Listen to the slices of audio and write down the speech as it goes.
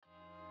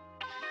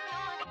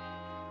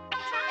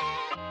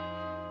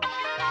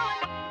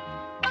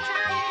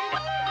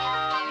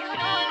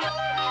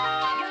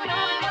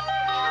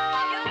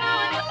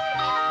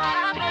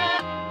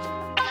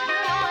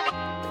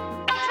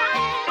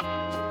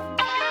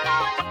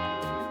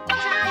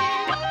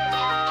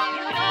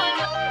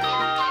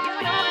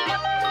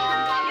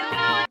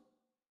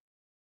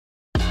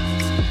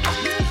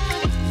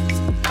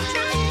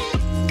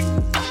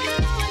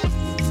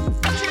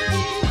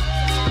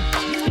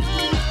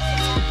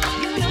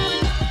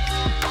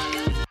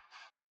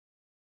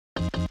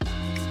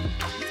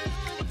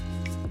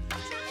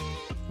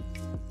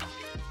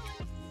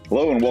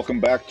Hello and welcome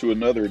back to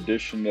another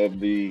edition of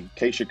the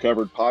KSHSAA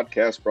Covered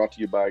Podcast, brought to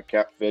you by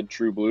CapFed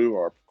True Blue,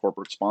 our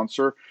corporate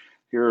sponsor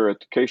here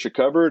at KSHSAA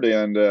Covered.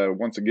 And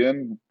once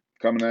again,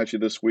 coming at you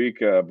this week,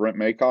 Brent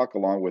Maycock,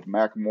 along with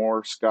Mac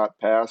Moore, Scott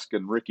Pask,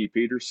 and Ricky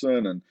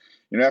Peterson.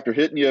 And after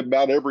hitting you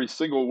about every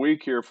single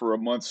week here for a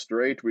month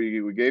straight,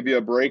 we gave you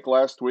a break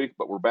last week,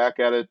 but we're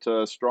back at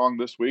it strong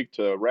this week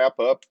to wrap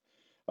up.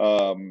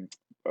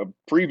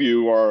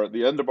 Preview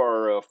the end of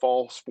our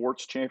fall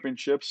sports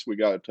championships. We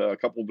got a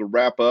couple to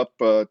wrap up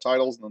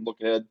titles and then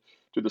look ahead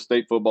to the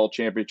state football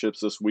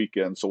championships this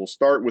weekend. So we'll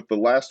start with the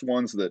last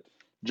ones that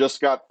just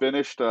got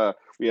finished.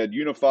 We had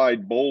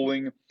Unified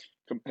Bowling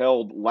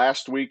held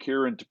last week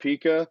here in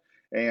Topeka,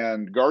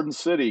 and Garden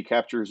City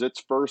captures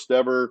its first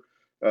ever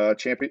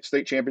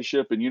state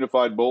championship in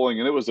Unified Bowling,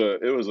 and it was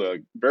a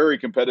very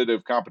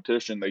competitive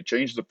competition. They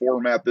changed the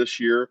format this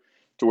year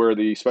to where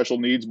the special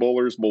needs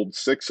bowlers bowled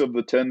 6 of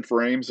the 10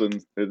 frames,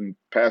 and in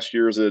past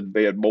years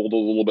they had bowled a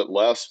little bit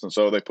less, and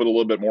so they put a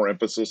little bit more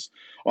emphasis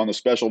on the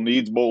special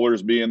needs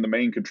bowlers being the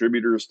main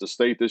contributors to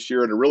state this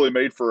year, and it really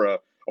made for a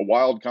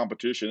wild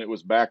competition. It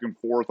was back and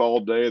forth all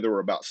day. There were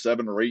about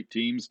 7 or 8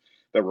 teams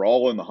that were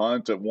all in the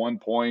hunt at one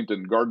point,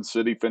 and Garden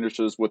City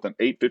finishes with an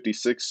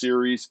 856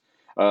 series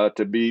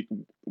to beat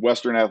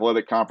Western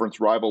Athletic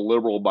Conference rival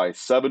Liberal by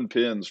 7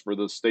 pins for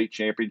the state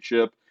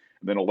championship.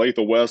 And then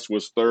Olathe West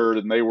was third,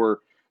 and they were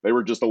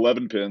just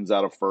 11 pins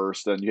out of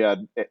first. And you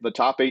had the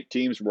top 8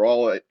 teams were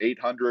all at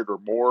 800 or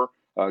more.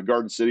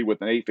 Garden City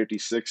with an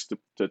 856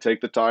 to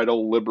take the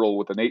title, Liberal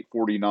with an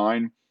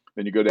 849.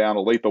 Then you go down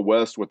to Olathe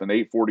West with an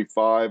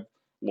 845,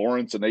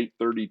 Lawrence an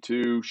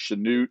 832,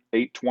 Chanute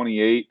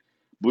 828,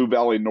 Blue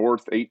Valley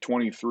North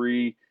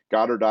 823,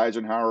 Goddard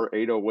Eisenhower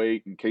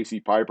 808, and Casey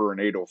Piper an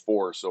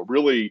 804. So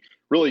really,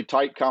 really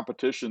tight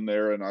competition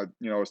there. And I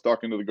was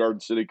talking to the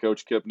Garden City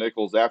coach, Kip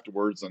Nichols,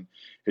 afterwards, and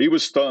he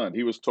was stunned.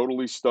 He was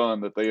totally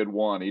stunned that they had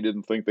won. He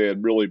didn't think they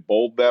had really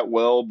bowled that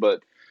well,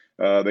 but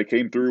they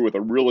came through with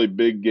a really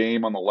big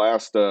game on the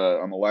last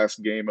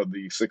game of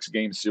the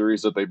 6-game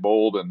series that they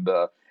bowled, and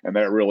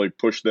that really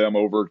pushed them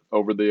over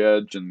the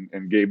edge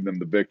and gave them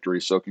the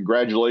victory. So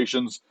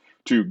congratulations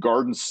to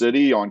Garden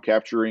City on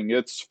capturing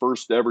its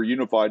first ever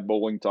unified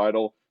bowling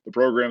title. The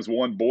program's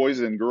won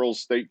boys and girls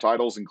state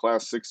titles in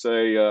Class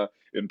 6A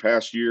in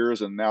past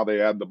years, and now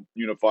they add the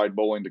unified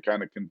bowling to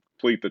kind of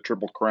complete the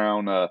Triple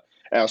Crown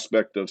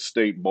aspect of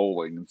state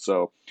bowling. And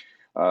so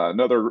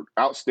another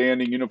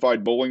outstanding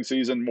unified bowling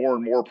season. More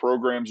and more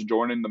programs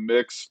joining the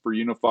mix for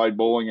unified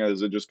bowling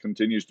as it just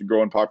continues to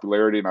grow in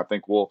popularity, and I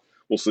think we'll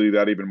see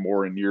that even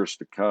more in years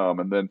to come.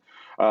 And then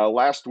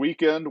last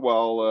weekend,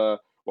 while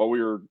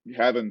we were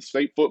having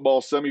state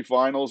football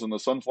semifinals and the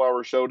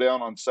Sunflower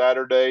Showdown on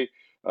Saturday,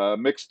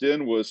 mixed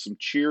in with some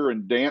cheer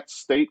and dance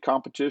state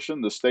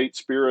competition, the State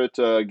Spirit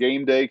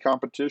Game Day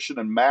competition,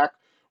 and Mac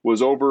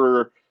was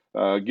over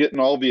getting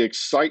all the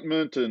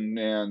excitement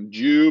and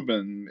jube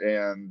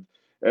and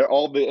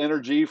all the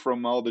energy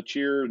from all the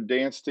cheer and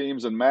dance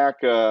teams. And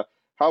Mac, how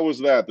was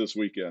that this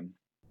weekend?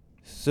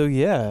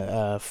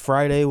 So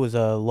Friday was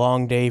a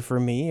long day for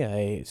me.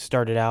 I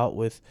started out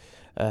with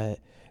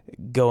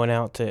going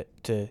out to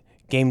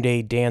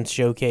Gameday Dance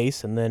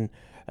Showcase, and then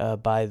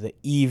by the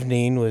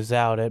evening was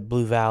out at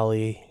Blue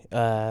Valley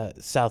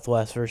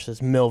Southwest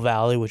versus Mill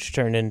Valley, which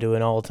turned into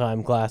an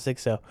all-time classic.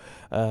 So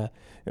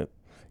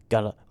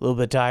got a little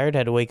bit tired,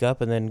 had to wake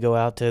up and then go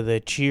out to the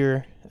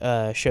cheer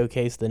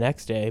showcase the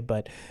next day,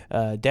 but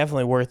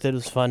definitely worth it. It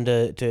was fun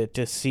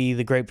to see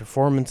the great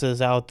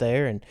performances out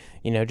there, and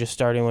just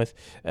starting with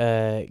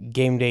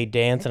game day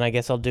dance, and I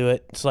guess I'll do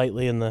it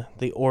slightly in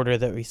the order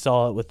that we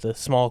saw it, with the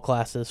small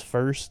classes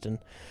first. And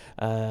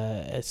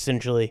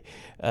essentially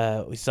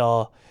we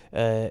saw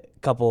a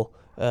couple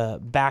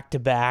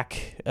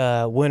back-to-back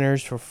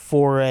winners for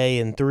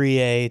 4A and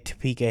 3A.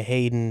 Topeka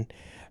Hayden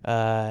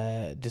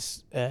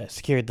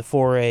secured the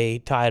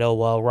 4A title,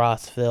 while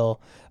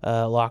Rossville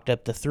locked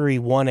up the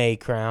 1A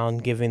crown,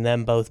 giving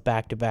them both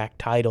back-to-back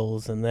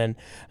titles. And then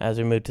as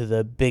we move to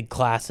the big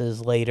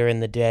classes later in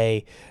the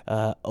day,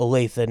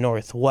 Olathe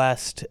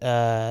Northwest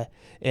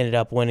ended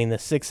up winning the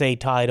 6A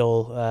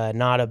title,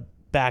 not a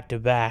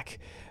back-to-back,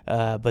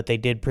 but they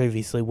did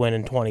previously win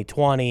in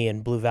 2020,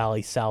 and Blue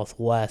Valley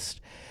Southwest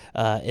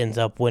ends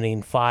up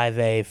winning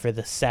 5A for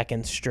the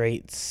second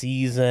straight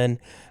season.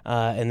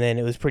 And then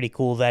it was pretty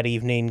cool that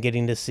evening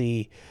getting to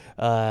see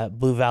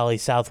Blue Valley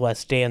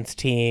Southwest dance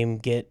team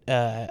get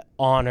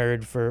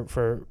honored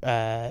for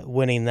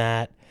winning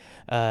that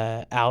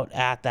out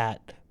at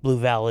that Blue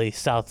Valley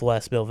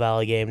Southwest Mill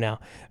Valley game. Now,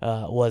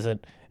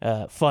 wasn't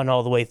fun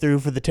all the way through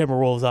for the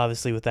Timberwolves,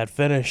 obviously, with that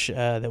finish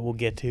that we'll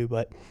get to,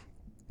 but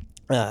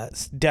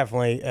it's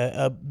definitely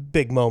a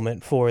big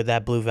moment for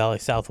that Blue Valley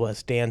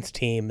Southwest dance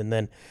team. And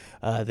then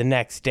the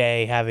next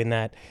day, having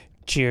that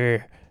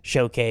cheer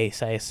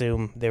showcase, I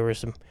assume there were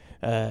some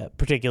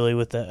particularly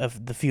with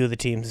the few of the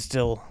teams that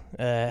still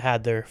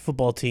had their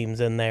football teams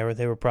in there.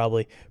 They were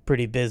probably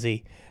pretty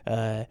busy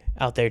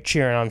out there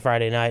cheering on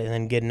Friday night and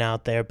then getting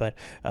out there, but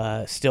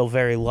still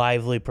very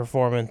lively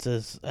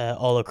performances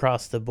all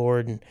across the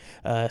board.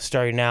 And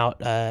starting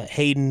out,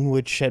 Hayden,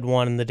 which had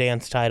won the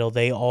dance title,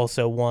 they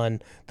also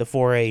won the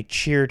 4A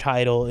cheer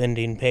title,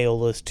 ending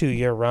Paola's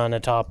 2-year run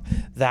atop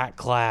that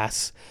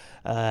class.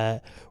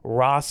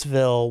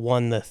 Rossville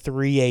won the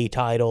 3A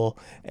title,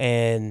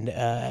 and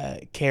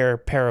Care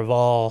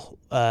Paraval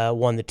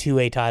won the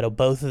 2A title.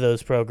 Both of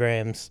those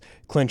programs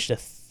clinched a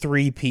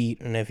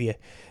three-peat, and if you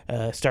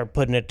start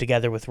putting it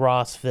together with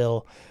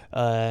Rossville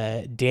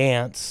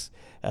dance,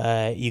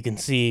 you can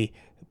see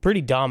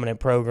pretty dominant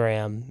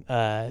program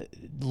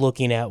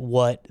looking at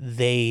what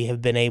they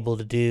have been able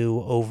to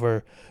do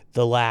over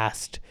the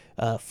last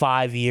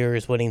 5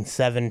 years, winning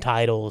 7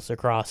 titles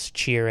across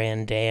cheer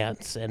and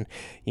dance. And,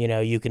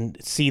 you can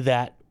see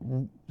that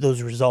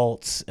those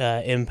results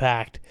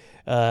impact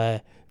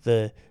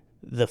the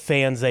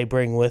fans they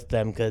bring with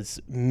them, because,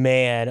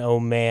 man, oh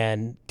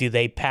man, do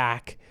they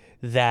pack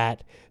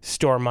that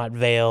Stormont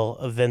Vale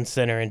Event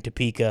Center in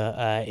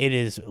Topeka. It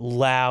is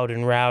loud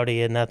and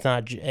rowdy, and that's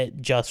not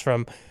just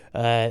from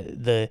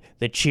the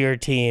cheer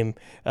team.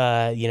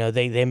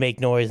 They make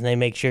noise and they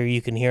make sure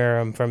you can hear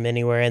them from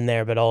anywhere in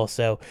there, but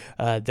also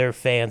their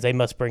fans. They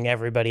must bring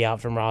everybody out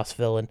from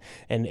Rossville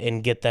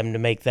and get them to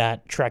make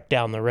that trek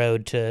down the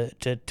road to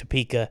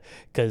Topeka,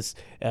 because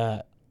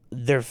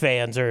their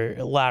fans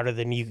are louder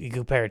than you can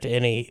compare it to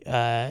any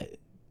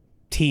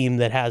team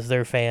that has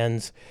their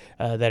fans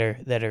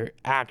that are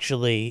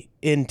actually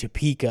in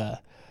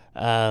Topeka,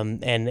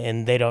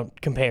 and they don't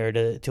compare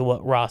to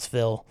what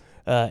Rossville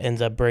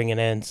ends up bringing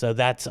in. So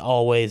that's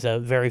always a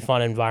very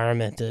fun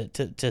environment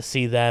to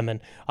see them,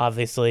 and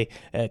obviously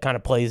it kind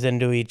of plays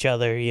into each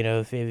other.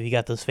 If you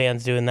got those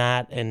fans doing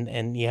that,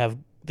 and you have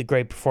the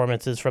great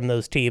performances from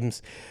those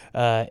teams,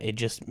 it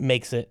just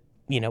makes it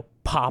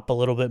pop a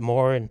little bit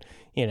more. And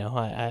I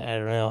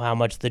don't know how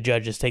much the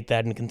judges take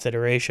that into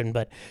consideration,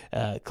 but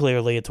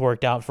clearly it's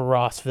worked out for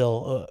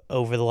Rossville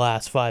over the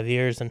last 5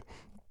 years. And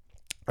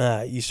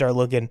you start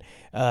looking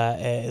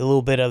a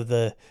little bit of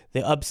the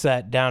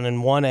upset down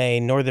in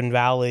 1A, Northern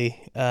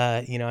Valley.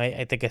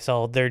 I think I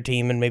saw their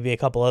team and maybe a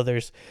couple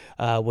others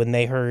when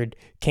they heard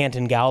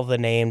Canton Galva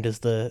named as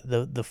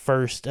the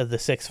first of the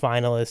 6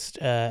 finalists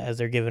as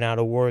they're giving out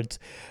awards,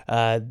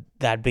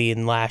 that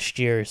being last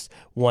year's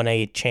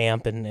 1A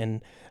champ.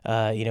 And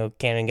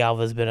Canton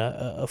Galva has been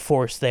a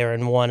force there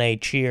in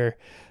 1A cheer.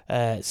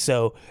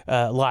 So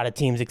a lot of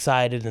teams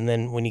excited, and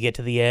then when you get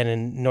to the end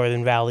and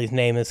Northern Valley's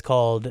name is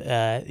called,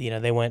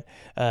 they went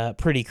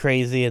pretty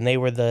crazy, and they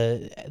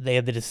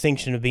had the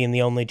distinction of being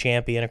the only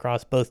champion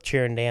across both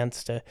cheer and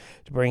dance to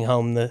bring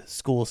home the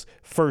school's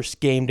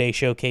first Gameday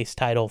Showcase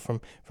title from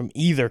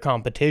either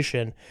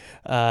competition.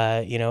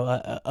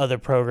 Other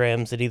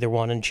programs that either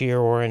won in cheer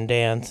or in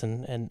dance,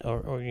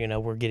 or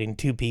we're getting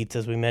two peats,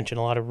 as we mentioned,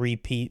 a lot of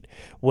repeat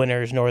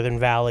winners. Northern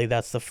Valley,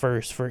 that's the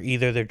first for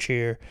either their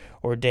cheer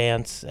or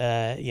dance.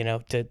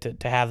 To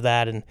have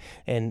that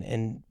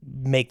and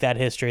make that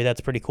history,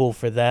 that's pretty cool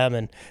for them.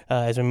 And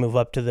as we move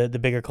up to the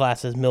bigger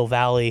classes, Mill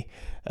Valley,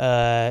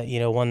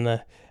 won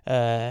the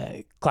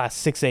Class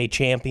 6A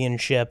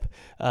championship.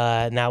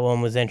 And that one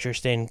was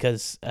interesting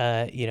because,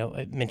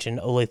 I mentioned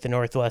Olathe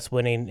Northwest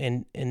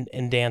winning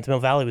in dance. Mill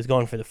Valley was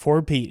going for the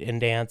four-peat in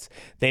dance.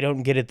 They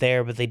don't get it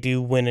there, but they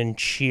do win in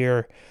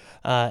cheer.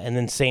 And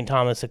then St.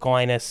 Thomas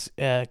Aquinas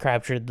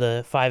captured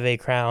the 5A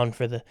crown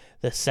for the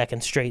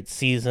second straight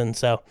season.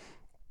 So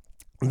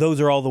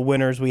those are all the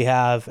winners we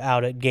have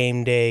out at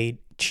Gameday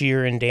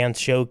cheer and dance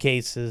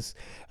showcases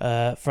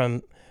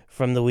from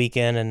the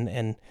weekend.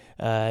 And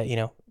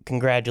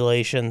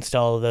congratulations to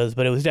all of those.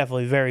 But it was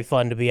definitely very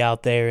fun to be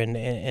out there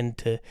and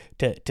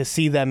to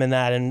see them in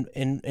that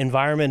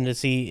environment, and to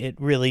see it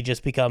really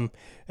just become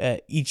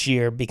each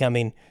year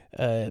becoming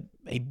a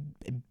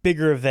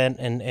bigger event.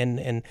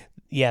 And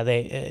yeah,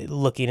 they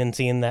looking and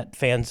seeing that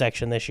fan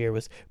section this year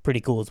was pretty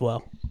cool as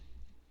well.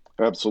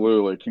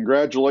 Absolutely.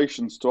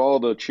 Congratulations to all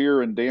the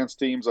cheer and dance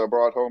teams that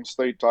brought home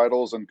state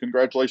titles, and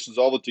congratulations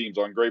to all the teams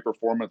on great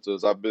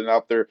performances. I've been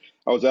out there.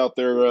 I was out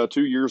there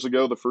 2 years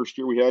ago, the first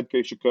year we had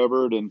KSHSAA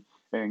Covered,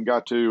 and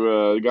got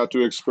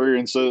to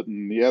experience it.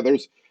 And yeah,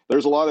 there's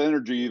a lot of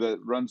energy that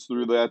runs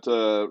through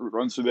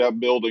that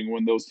building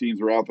when those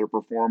teams are out there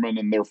performing,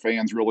 and their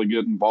fans really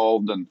get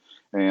involved. And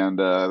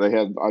I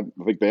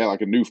think they had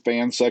like a new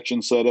fan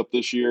section set up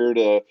this year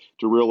to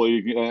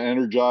really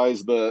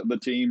energize the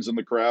teams and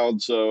the crowd.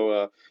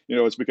 So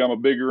it's become a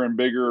bigger and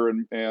bigger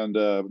and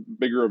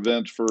bigger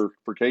event for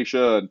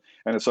KSHSAA,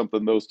 and it's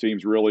something those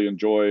teams really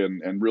enjoy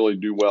and really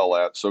do well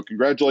at. So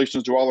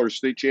congratulations to all our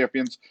state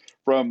champions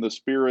from the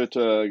Spirit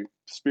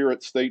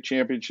State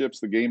Championships,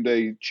 the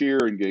Gameday Cheer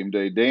and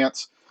Gameday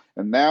Dance.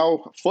 And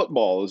now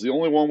football is the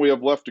only one we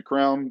have left to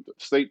crown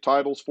state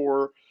titles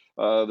for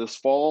this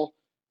fall.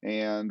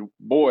 And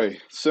boy,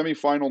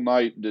 semifinal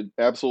night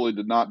absolutely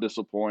did not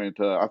disappoint.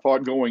 I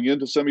thought going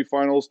into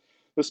semifinals,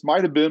 this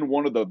might have been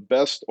one of the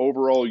best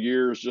overall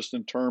years just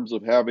in terms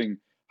of having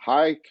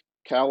high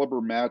caliber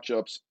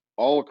matchups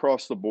all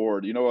across the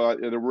board.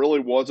 There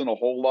really wasn't a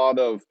whole lot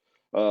of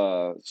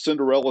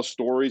Cinderella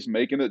stories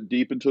making it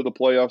deep into the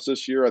playoffs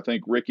this year. I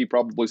think Ricky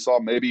probably saw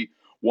maybe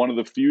one of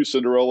the few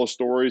Cinderella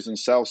stories in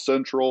South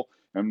Central,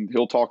 and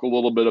he'll talk a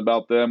little bit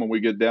about them when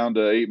we get down to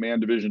 8-man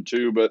Division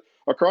II. But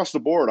across the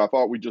board, I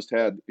thought we just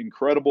had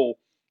incredible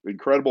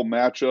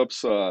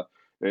matchups,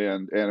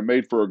 and it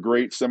made for a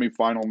great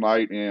semifinal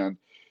night. And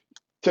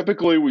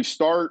typically we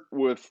start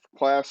with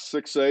Class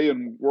 6A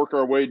and work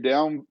our way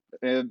down.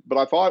 But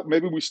I thought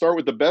maybe we start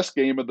with the best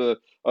game of the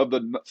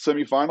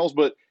semifinals,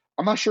 but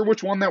I'm not sure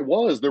which one that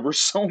was. There were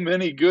so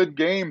many good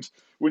games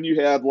when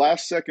you had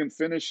last second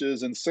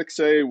finishes in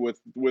 6A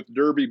with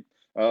Derby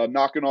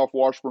knocking off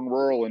Washburn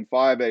Rural, and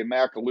 5A.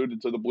 Mac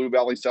alluded to the Blue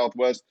Valley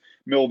Southwest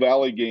Mill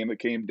Valley game that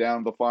came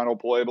down to the final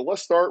play. But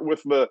let's start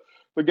with the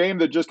game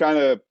that just kind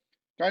of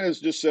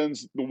just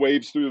sends the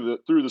waves through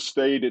the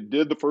state. It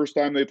did the first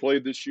time they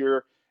played this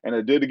year, and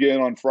it did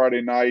again on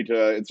Friday night.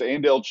 It's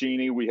Andale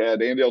Cheney. We had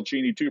Andale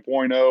Cheney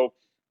 2.0.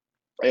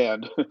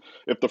 And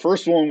if the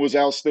first one was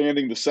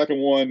outstanding, the second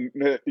one,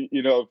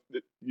 you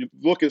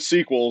look at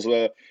sequels,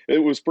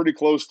 it was pretty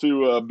close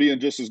to being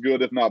just as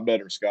good, if not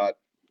better, Scott.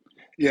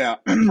 Yeah,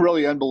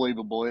 really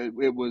unbelievable.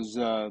 It was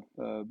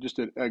just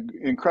an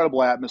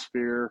incredible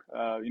atmosphere.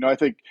 I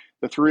think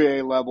the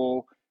 3A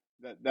level,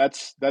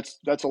 that's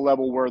a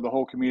level where the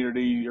whole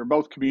community, or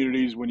both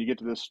communities, when you get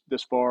to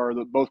this far,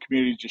 both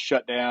communities just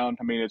shut down.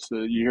 I mean,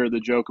 you hear the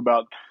joke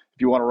about,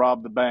 if you want to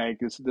rob the bank,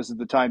 this is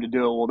the time to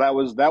do it. Well,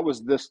 that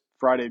was this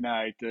Friday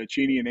night.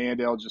 Cheney and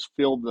Andale just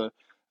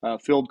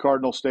filled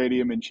Cardinal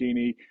Stadium in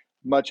Cheney.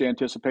 Much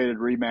anticipated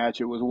rematch.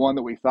 It was one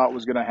that we thought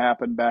was going to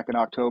happen back in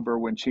October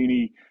when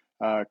Cheney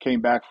came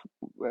back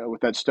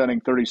with that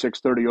stunning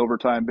 36-30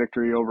 overtime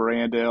victory over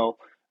Andale.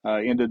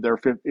 Ended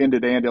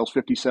Andale's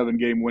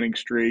 57-game winning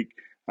streak.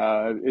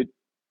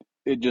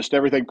 It just,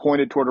 everything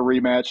pointed toward a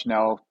rematch.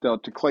 Now,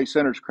 to Clay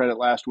Center's credit,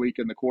 last week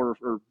in the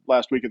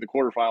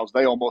quarterfinals,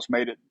 they almost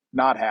made it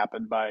not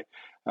happen by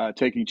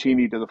taking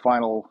Cheney to the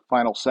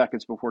final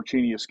seconds before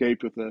Cheney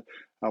escaped with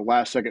a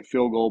last second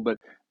field goal. But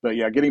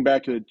yeah, getting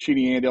back to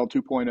Cheney Andale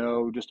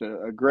 2.0, just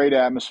a great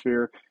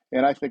atmosphere.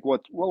 And I think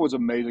what was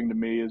amazing to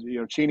me is,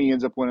 Cheney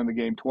ends up winning the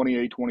game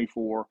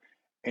 28-24,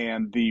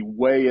 and the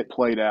way it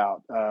played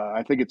out.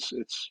 I think it's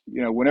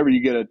whenever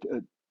you get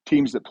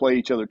teams that play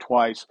each other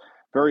twice,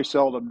 very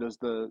seldom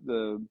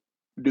do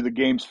the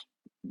games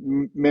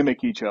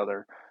mimic each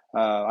other.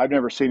 I've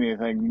never seen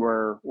anything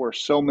where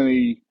so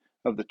many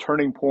of the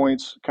turning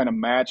points kind of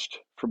matched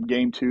from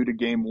game 2 to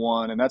game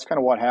 1, and that's kind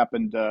of what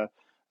happened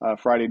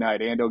Friday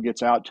night. Ando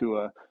gets out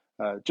to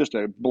just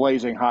a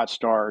blazing hot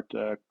start.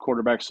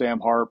 Quarterback Sam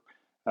Harp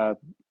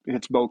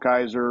hits Bo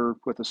Kaiser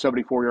with a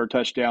 74-yard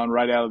touchdown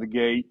right out of the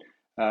gate.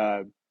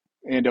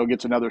 Andale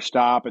gets another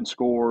stop and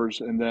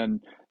scores, and then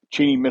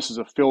Cheney misses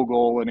a field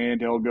goal, and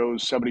Andale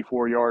goes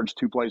 74 yards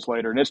 2 plays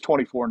later, and it's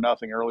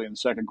 24-0 early in the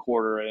second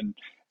quarter, and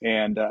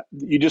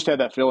you just had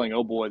that feeling,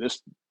 oh boy,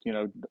 this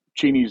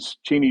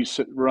Cheney's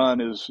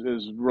run is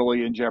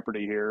really in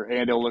jeopardy here.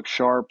 Andale looks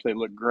sharp, they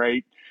look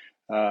great.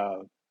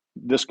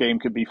 This game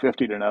could be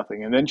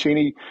 50-0, and then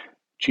Cheney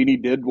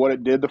did what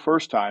it did the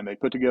first time. They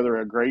put together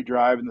a great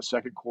drive in the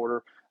second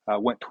quarter.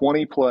 Went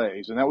 20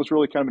 plays, and that was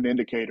really kind of an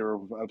indicator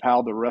of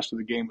how the rest of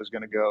the game was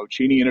going to go.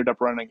 Cheney ended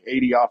up running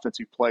 80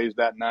 offensive plays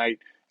that night.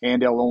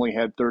 Andale only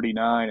had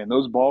 39, and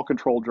those ball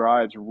control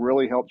drives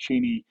really helped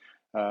Cheney.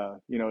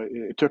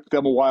 It took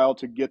them a while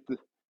to get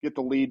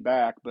the lead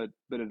back, but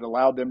it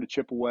allowed them to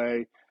chip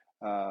away.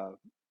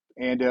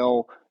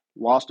 Andale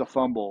lost a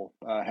fumble,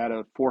 had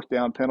a fourth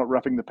down penalty,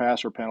 roughing the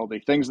passer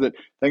penalty, things that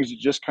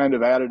just kind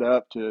of added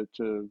up to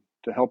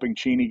helping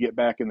Cheney get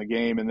back in the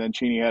game. And then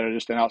Cheney had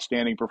just an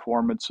outstanding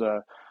performance,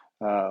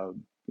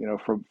 from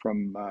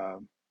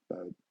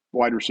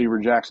wide receiver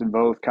Jackson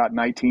Voth, caught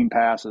 19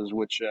 passes,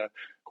 which,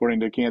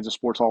 according to Kansas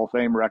Sports Hall of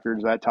Fame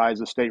records, that ties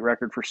the state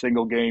record for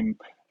single game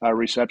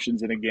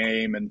receptions in a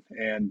game.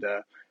 And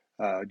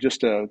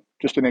just an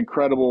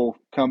incredible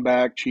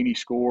comeback. Cheney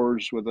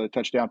scores with a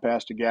touchdown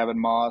pass to Gavin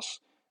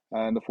Moss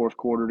in the fourth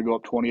quarter to go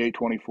up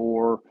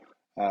 28-24.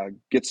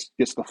 Gets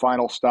the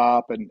final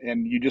stop,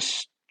 and you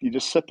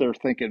just sit there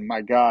thinking,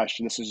 my gosh,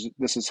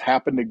 this has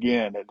happened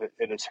again.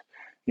 It is,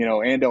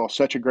 Andale is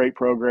such a great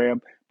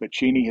program, but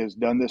Cheney has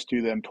done this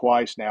to them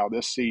twice now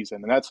this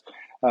season, and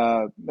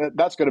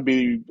that's going to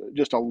be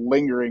just a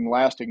lingering,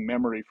 lasting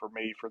memory for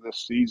me for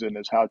this season,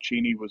 is how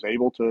Cheney was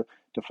able to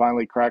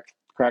finally crack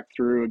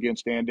through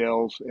against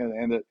Andale's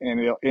and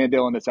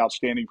Andale and its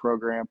outstanding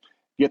program,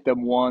 get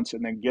them once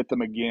and then get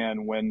them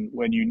again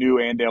when you knew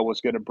Andale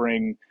was going to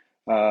bring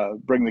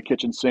the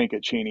kitchen sink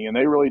at Cheney, and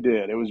they really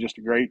did. It was just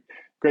a great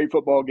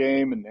football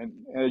game, and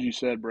as you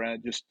said,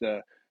 Brent, just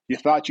you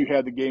thought you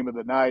had the game of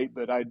the night,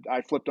 but I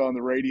flipped on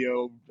the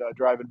radio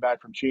driving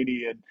back from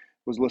Cheney and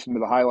was listening to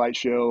the highlight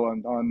show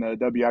on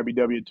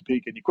WIBW in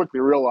Topeka, and you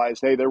quickly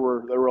realized, hey, there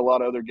were a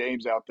lot of other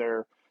games out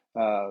there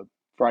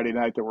Friday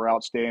night that were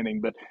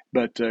outstanding, but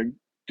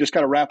just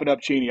kind of wrapping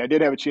up Cheney, I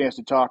did have a chance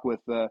to talk with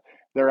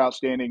their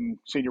outstanding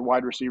senior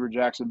wide receiver,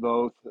 Jackson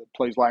Voth,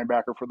 plays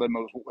linebacker for them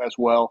as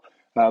well.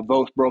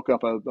 Voth broke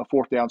up a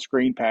fourth down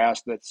screen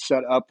pass that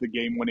set up the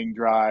game-winning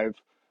drive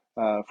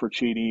for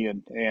Cheney,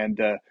 and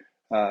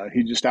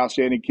he's just an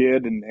outstanding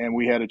kid, and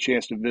we had a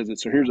chance to visit.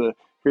 So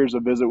here's a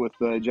visit with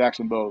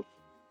Jackson Voth.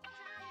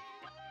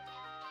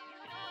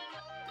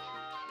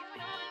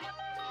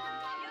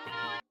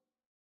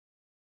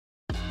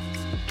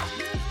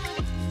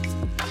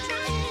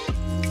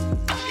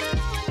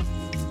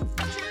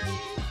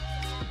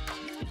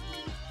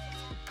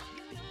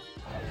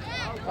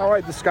 All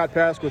right, this is Scott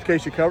Pask with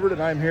KSHSAA Covered,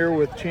 and I'm here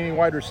with Cheney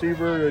wide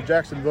receiver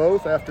Jackson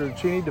Voth after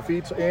Cheney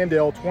defeats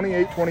Andale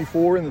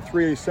 28-24 in the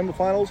 3A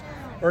semifinals,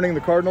 earning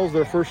the Cardinals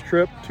their first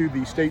trip to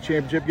the state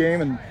championship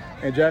game.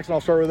 And Jackson,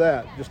 I'll start with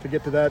that, just to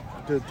get to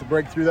that, to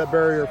break through that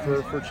barrier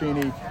for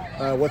Cheney.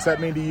 What's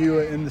that mean to you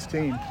in this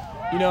team?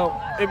 You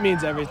know, it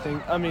means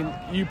everything. I mean,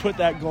 you put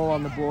that goal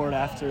on the board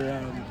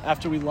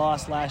after we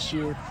lost last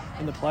year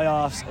in the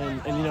playoffs,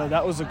 and you know,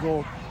 that was a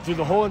goal through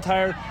the whole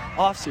entire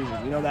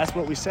offseason. You know, that's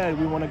what we said.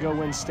 We want to go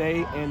win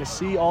state, and to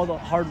see all the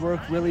hard work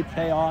really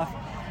pay off,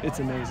 it's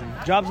amazing.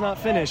 Job's not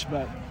finished,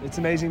 but it's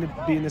amazing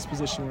to be in this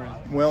position we're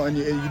in. Well, and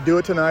you do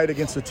it tonight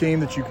against a team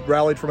that you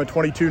rallied from a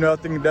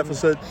 22-0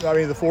 deficit. I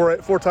mean, the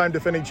four-time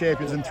defending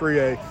champions in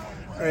 3A.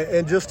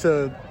 And just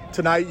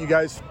tonight, you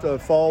guys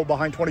fall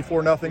behind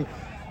 24-0.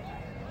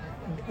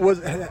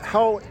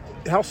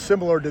 How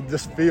similar did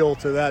this feel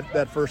to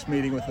that first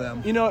meeting with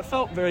them? You know, it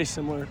felt very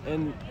similar.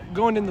 And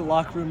going into the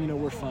locker room, you know,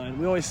 we're fine.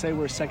 We always say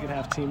we're a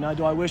second-half team. Now,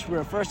 do I wish we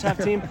were a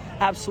first-half team?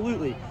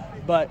 Absolutely.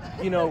 But,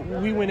 you know,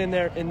 we went in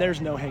there and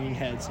there's no hanging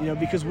heads, you know,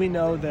 because we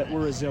know that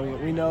we're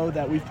resilient. We know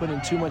that we've put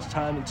in too much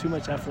time and too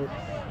much effort.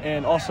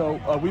 And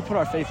also, we put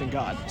our faith in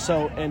God.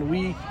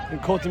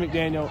 And Colton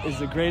McDaniel is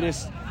the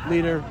greatest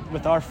leader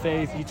with our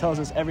faith. He tells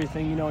us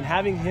everything, you know, and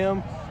having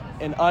him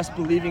and us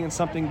believing in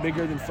something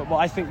bigger than football,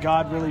 I think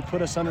God really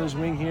put us under his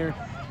wing here,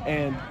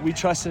 and we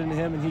trusted in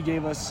him, and he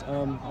gave us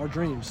our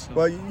dreams. So.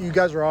 Well, you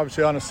guys are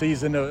obviously on a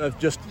season of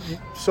just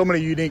so many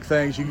unique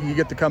things. You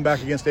get to come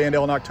back against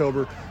Andale in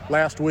October.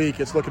 Last week,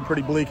 it's looking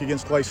pretty bleak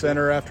against Clay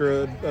Center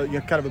after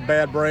kind of a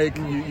bad break.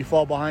 You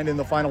fall behind in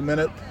the final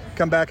minute,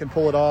 come back and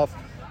pull it off.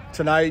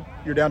 Tonight,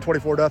 you're down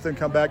 24-0,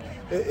 come back.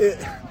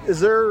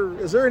 Is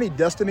there any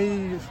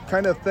destiny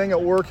kind of thing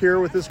at work here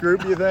with this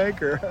group, do you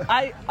think? Or?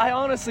 I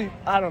honestly,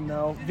 I don't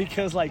know,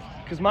 because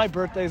my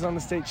birthday's on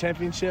the state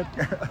championship,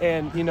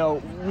 and, you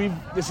know,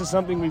 this is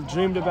something we've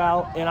dreamed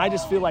about, and I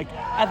just feel like,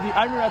 I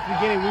remember at the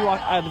beginning, we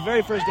walked, at the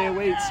very first day of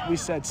weights, we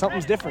said,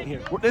 something's different here.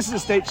 This is a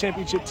state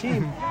championship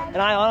team, and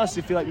I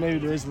honestly feel like maybe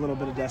there is a little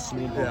bit of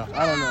destiny involved.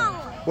 Yeah. I don't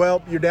know.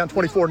 Well, you're down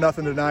 24-0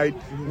 tonight.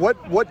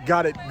 What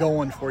got it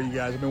going for you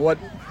guys? I mean, what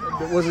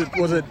was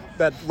it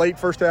that late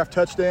first half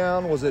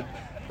touchdown? Was it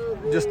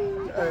just,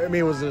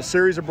 was it a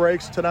series of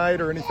breaks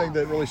tonight or anything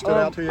that really stood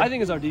out to you? I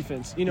think it's our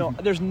defense. You know,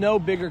 there's no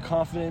bigger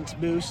confidence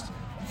boost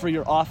for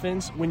your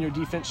offense when your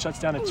defense shuts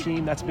down a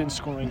team that's been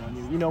scoring on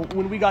you. You know,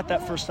 when we got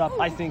that first stop,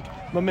 I think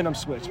momentum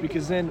switched,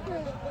 because then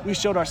we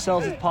showed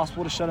ourselves it's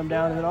possible to shut them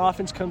down, and then our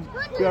offense comes.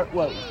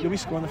 Did we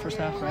score in the first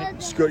half, right?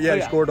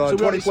 You scored on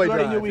 20-play drive. We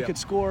already knew we could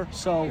score,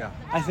 so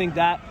I think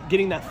that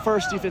getting that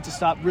first defensive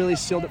stop really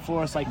sealed it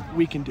for us, like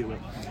we can do it.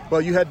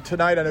 Well, you had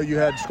tonight, I know you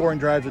had scoring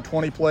drives of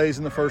 20 plays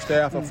in the first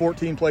half, a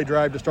 14-play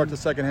drive to start the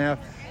second half.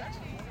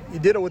 You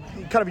did it with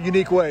kind of a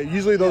unique way.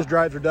 Usually those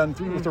drives are done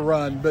with a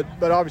run, but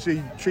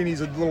obviously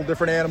Cheney's a little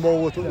different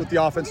animal with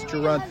the offense that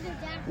you run.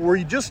 Were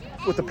you just,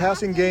 with the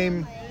passing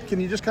game,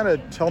 can you just kind of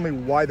tell me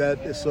why that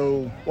is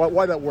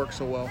why that works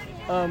so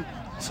well?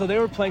 So they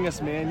were playing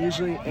us man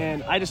usually,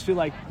 and I just feel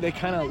like they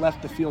kind of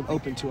left the field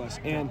open to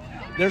us. And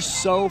they're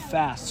so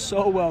fast,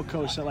 so well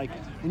coached that, like,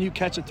 when you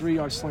catch a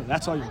 3-yard sling,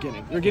 that's all you're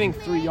getting. You're getting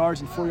 3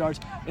 yards and 4 yards,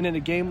 and in a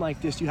game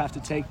like this, you have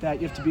to take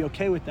that. You have to be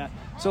okay with that.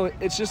 So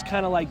it's just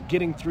kind of like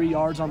getting 3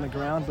 yards on the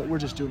ground, but we're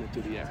just doing it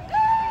through the air.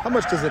 How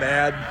much does it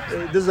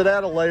add? Does it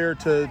add a layer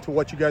to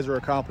what you guys are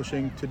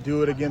accomplishing to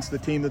do it against the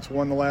team that's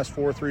won the last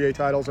 4 3A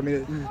titles? I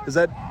mean, is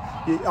that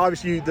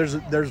obviously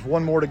there's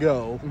one more to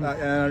go, and I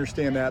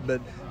understand that,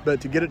 but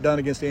to get it done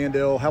against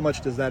Andale, how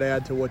much does that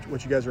add to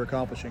what you guys are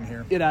accomplishing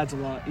here? It adds a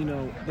lot. You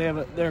know,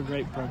 they're a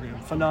great program,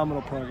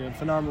 phenomenal program,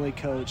 phenomenally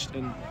coached,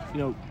 and, you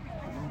know,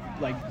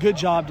 like, good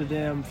job to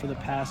them for the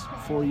past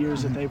 4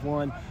 years that they've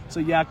won.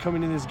 So, yeah,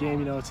 coming in this game,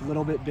 you know, it's a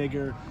little bit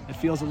bigger. It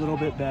feels a little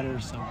bit better,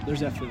 so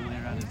there's definitely a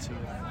layer added to it.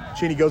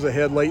 Cheney goes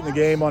ahead late in the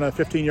game on a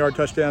 15-yard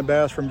touchdown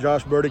pass from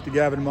Josh Burdick to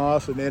Gavin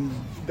Moss, and then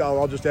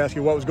I'll just ask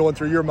you what was going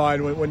through your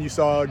mind when you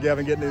saw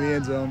Gavin get into the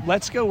end zone.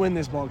 Let's go win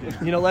this ball game.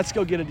 You know, let's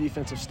go get a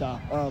defensive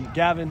stop.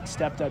 Gavin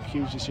stepped up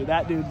huge this year.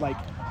 That dude, like,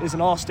 is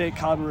an all-state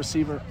caliber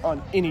receiver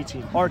on any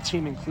team, our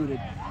team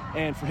included.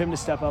 And for him to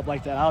step up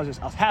like that, I was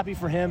happy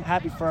for him,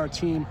 happy for our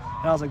team,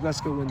 and I was like,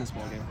 let's go win this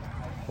ball game.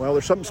 Well,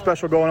 there's something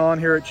special going on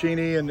here at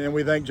Cheney, and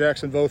we thank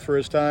Jackson Voth for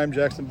his time.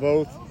 Jackson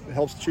Voth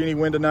helps Cheney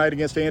win tonight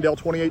against Andale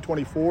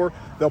 28-24.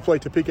 They'll play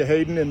Topeka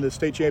Hayden in the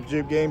state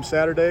championship game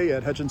Saturday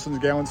at Hutchinson's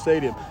Gowan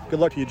Stadium. Good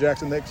luck to you,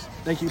 Jackson. Thanks.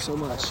 Thank you so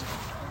much.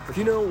 Do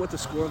you know what the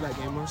score of that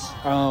game was?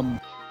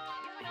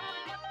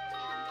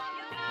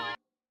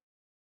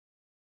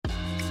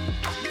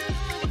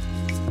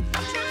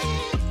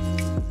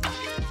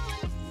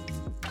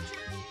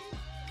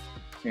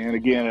 And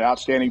again, an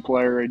outstanding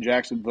player in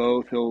Jackson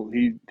Voth.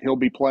 He'll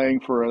be playing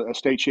for a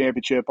state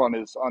championship on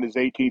his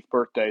 18th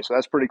birthday, so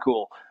that's pretty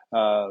cool.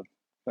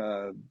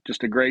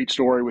 Just a great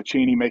story with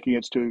Cheney making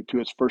it to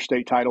its first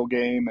state title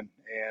game,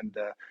 and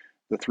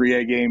the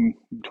 3A game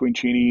between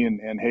Cheney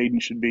and Hayden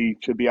should be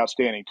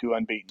outstanding. 2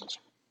 unbeatens.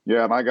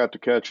 Yeah, and I got to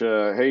catch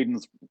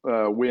Hayden's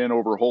win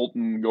over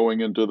Holton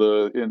going into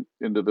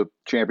the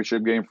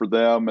championship game for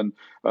them. And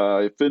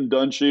Finn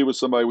Dunshee was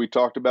somebody we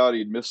talked about.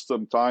 He'd missed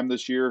some time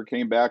this year,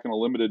 came back on a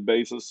limited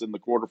basis in the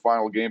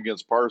quarterfinal game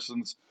against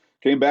Parsons.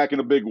 Came back in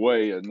a big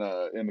way in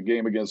the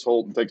game against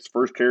Holton. Takes the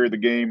first carry of the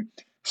game,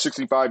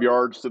 65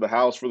 yards to the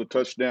house for the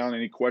touchdown.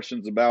 Any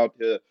questions about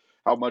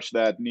how much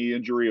that knee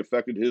injury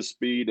affected his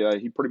speed?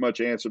 He pretty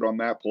much answered on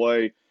that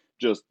play.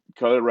 Just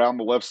cut it around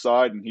the left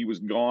side, and he was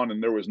gone,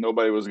 and there was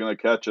nobody who was going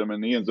to catch him.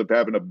 And he ends up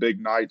having a big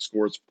night,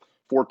 scores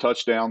 4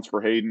 touchdowns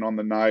for Hayden on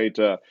the night,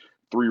 3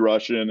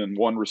 rushing and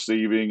 1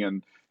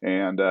 receiving.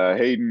 And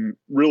Hayden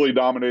really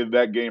dominated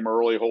that game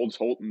early, holds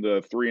Holton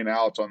to 3 and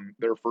outs on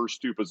their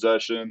first 2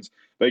 possessions.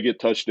 They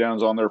get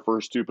touchdowns on their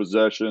first 2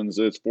 possessions.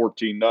 It's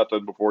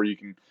 14-0 before you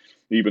can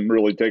even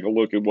really take a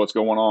look at what's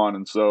going on.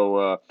 And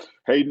so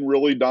Hayden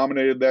really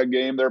dominated that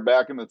game. They're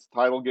back in the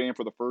title game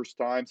for the first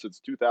time since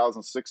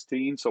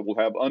 2016. So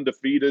we'll have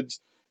undefeateds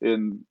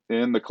in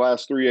the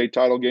Class 3A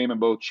title game in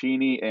both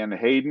Cheney and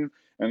Hayden.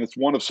 And it's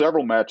one of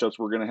several matchups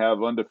we're going to have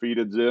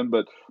undefeateds in.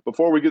 But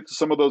before we get to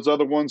some of those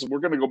other ones, we're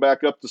going to go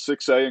back up to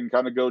 6A and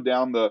kind of go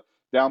down the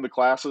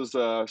classes,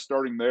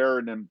 starting there.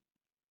 And then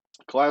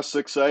Class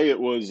 6A, it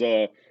was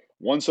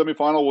one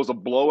semifinal was a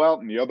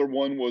blowout, and the other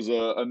one was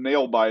a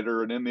nail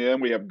biter. And in the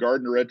end, we have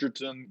Gardner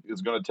Edgerton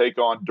is going to take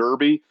on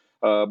Derby.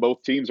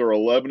 Both teams are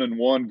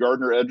 11-1.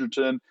 Gardner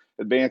Edgerton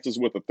advances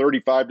with a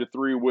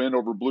 35-3 win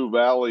over Blue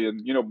Valley.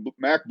 And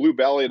Blue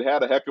Valley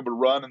had a heck of a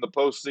run in the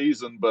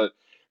postseason, but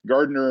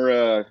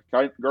Gardner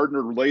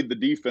laid the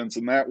defense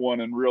in that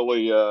one and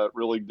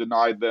really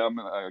denied them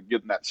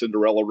getting that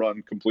Cinderella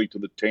run complete to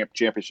the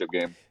championship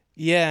game.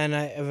 Yeah, and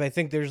I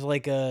think there's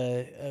like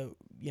a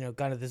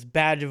kind of this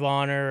badge of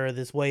honor or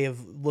this way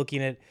of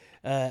looking at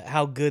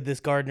how good this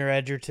Gardner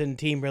Edgerton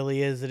team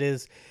really is. It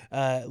is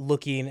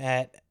looking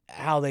at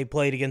how they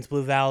played against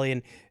Blue Valley,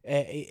 and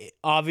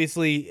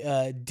obviously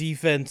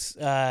defense,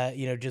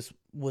 just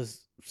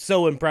was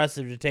so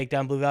impressive to take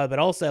down Blue Valley. But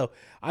also,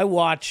 I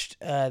watched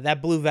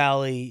that Blue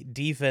Valley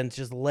defense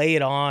just lay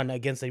it on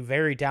against a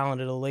very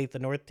talented Olathe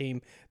North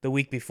team the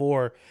week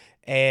before.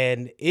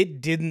 And it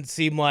didn't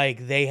seem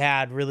like they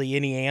had really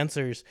any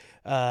answers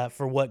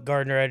for what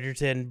Gardner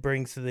Edgerton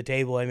brings to the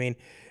table. I mean,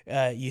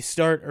 you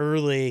start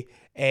early,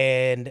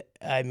 and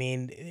I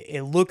mean,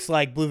 it looks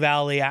like Blue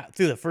Valley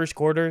through the first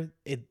quarter,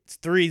 it's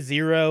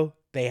 3-0.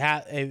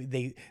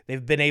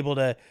 They've been able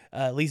to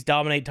at least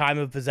dominate time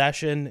of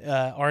possession,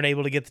 aren't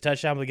able to get the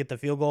touchdown, but get the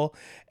field goal.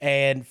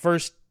 And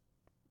first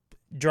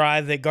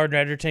drive that Gardner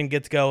Edgerton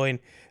gets going,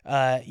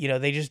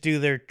 they just do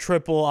their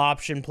triple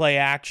option play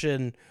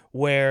action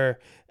where,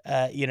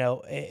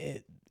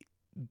 it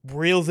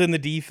reels in the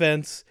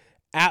defense.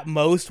 At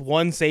most,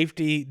 one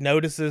safety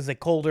notices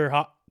that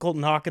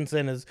Colton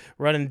Hawkinson is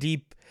running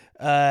deep,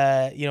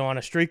 on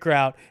a streak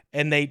route,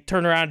 and they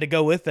turn around to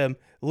go with him.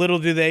 Little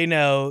do they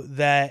know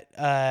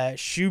that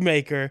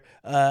Shoemaker,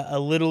 a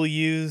little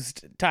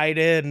used tight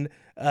end,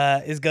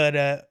 is going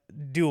to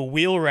do a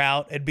wheel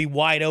route and be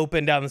wide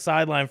open down the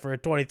sideline for a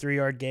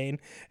 23-yard gain.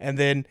 And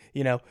then,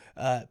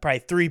 probably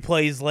 3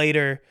 plays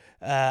later,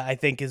 I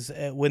think is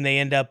when they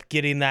end up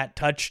getting that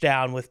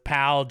touchdown with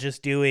Powell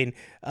just doing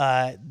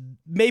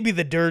maybe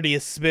the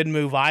dirtiest spin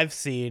move I've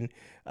seen.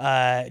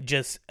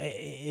 Just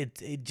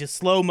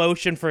slow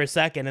motion for a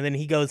second, and then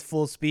he goes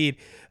full speed.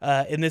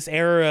 In this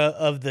era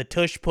of the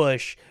tush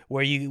push,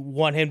 where you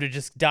want him to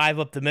just dive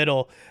up the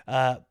middle,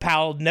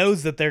 Powell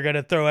knows that they're going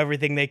to throw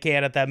everything they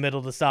can at that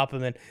middle to stop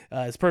him, and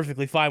is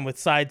perfectly fine with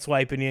side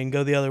swiping you and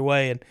go the other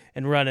way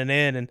and running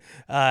in. And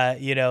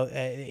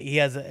he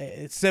has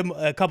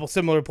a couple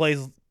similar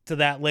plays to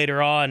that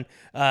later on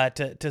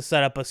to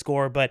set up a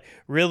score. But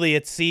really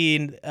it's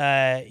seeing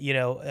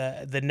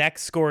the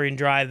next scoring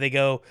drive, they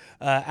go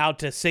out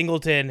to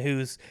Singleton,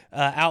 who's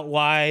out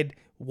wide,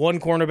 1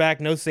 cornerback,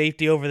 no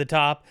safety over the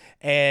top,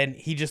 and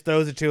he just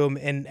throws it to him.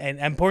 And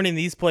I'm pointing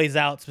these plays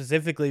out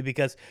specifically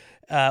because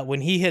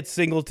when he hits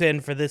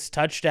Singleton for this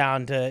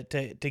touchdown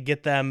to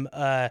get them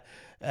up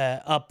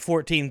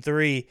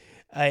 14-3,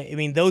 I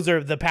mean, those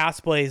are the pass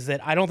plays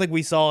that I don't think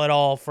we saw at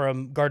all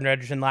from Gardner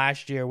Edgerton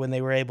last year when they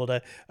were able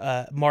to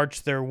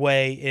march their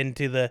way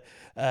into the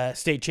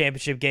state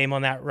championship game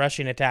on that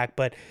rushing attack.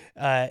 But,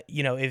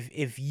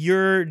 if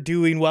you're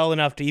doing well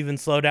enough to even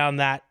slow down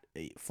that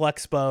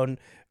flex bone,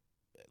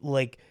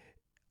 like,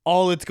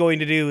 all it's going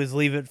to do is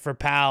leave it for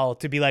Powell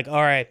to be like,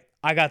 all right,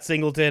 I got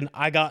Singleton,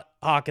 I got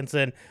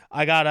Hawkinson,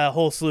 I got a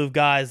whole slew of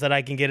guys that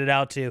I can get it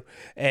out to.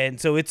 And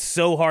so it's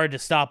so hard to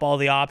stop all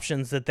the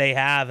options that they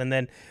have. And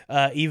then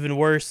even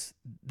worse,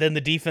 then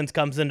the defense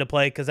comes into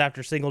play because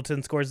after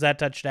Singleton scores that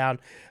touchdown,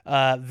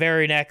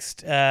 very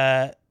next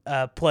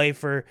play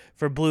for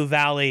Blue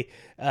Valley,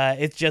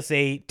 it's just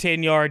a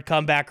 10-yard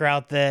comeback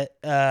route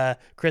that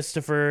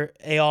Christopher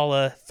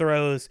Ayala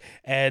throws,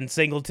 and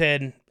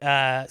Singleton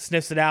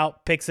sniffs it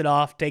out, picks it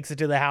off, takes it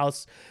to the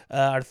house,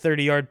 our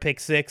 30-yard pick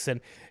six,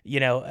 and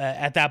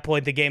at that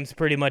point the game's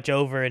pretty much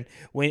over. And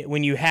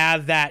when you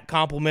have that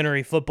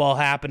complementary football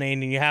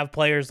happening, and you have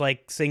players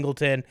like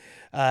Singleton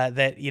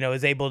that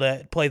is able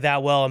to play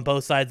that well on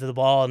both sides of the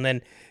ball, and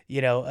then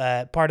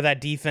part of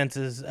that defense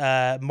is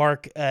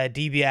Mark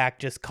Debiak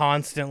just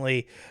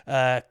constantly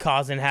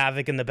causing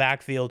havoc in the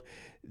backfield.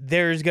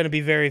 There's going to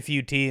be very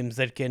few teams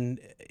that can,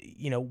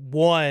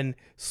 one,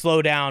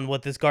 slow down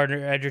what this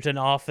Gardner-Edgerton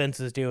offense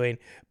is doing,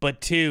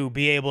 but two,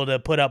 be able to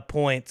put up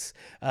points.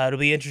 It'll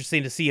be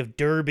interesting to see if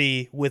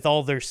Derby, with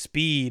all their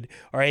speed,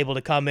 are able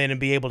to come in and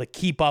be able to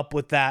keep up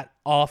with that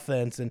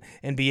offense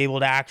and be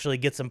able to actually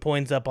get some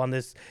points up on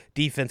this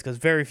defense, because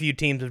very few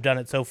teams have done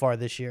it so far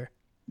this year.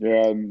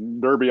 Yeah,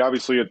 Derby,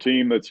 obviously a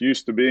team that's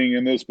used to being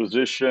in this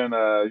position.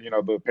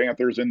 The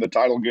Panthers in the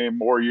title game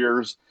more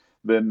years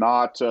than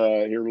not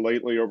here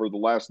lately over the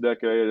last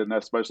decade, and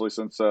especially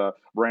since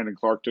Brandon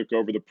Clark took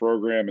over the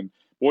program. And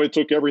boy, it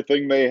took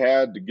everything they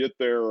had to get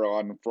there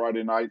on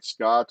Friday night,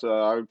 Scott.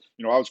 I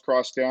was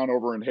crossed down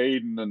over in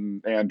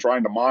Hayden and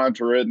trying to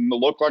monitor it, and it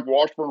looked like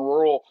Washburn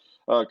Rural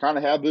kind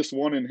of had this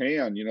one in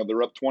hand.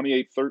 They're up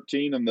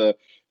 28-13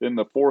 in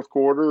the fourth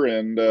quarter,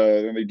 and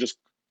they just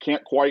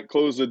can't quite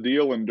close the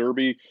deal, and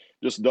Derby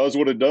just does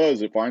what it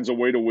does. It finds a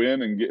way to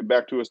win and get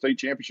back to a state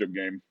championship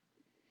game.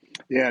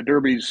 Yeah,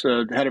 Derby's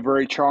had a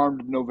very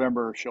charmed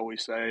November, shall we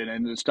say.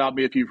 And stop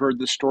me if you've heard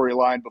this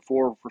storyline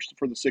before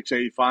for the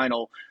 6A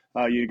final.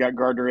 You got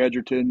Gardner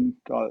Edgerton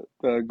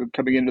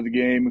coming into the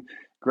game.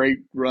 Great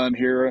run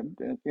here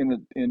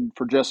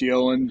for Jesse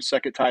Owen,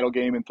 second title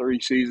game in 3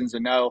 seasons.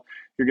 And now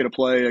you're going to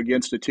play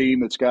against a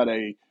team that's got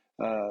a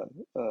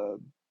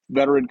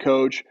veteran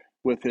coach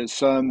with his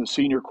son, the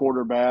senior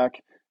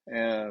quarterback.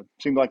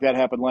 Seemed like that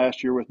happened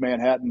last year with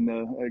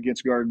Manhattan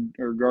against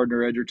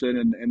Gardner Edgerton,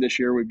 and this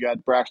year we've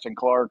got Braxton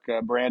Clark,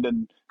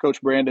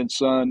 Coach Brandon's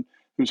son,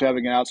 who's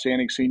having an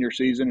outstanding senior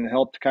season and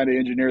helped kind of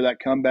engineer that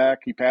comeback.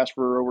 He passed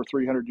for over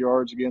 300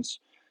 yards against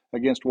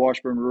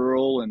Washburn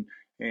Rural,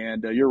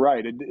 and you're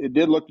right, it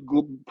did look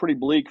pretty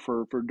bleak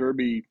for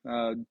Derby.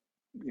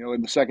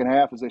 In the second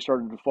half as they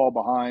started to fall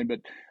behind, but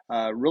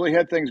really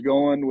had things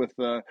going with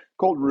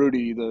Colton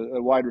Rudy,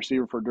 the wide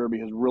receiver for Derby,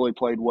 has really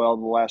played well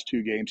the last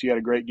 2 games. He had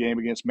a great game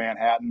against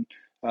Manhattan,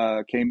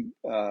 came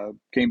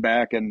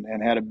back and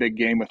had a big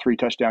game with 3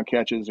 touchdown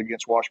catches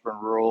against Washburn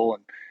Rural,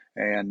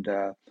 and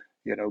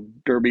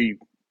Derby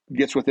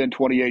gets within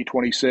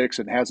 28-26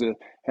 and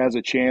has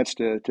a chance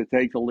to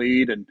take the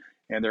lead,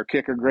 and their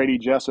kicker Grady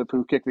Jessup,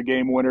 who kicked the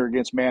game winner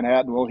against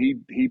Manhattan, well,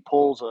 he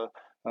pulls a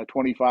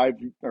 25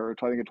 or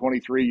I think a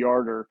 23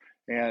 yarder,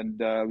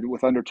 and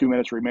with under 2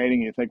 minutes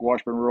remaining, you think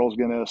Washburn Rural is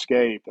going to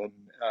escape,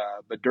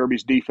 but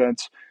Derby's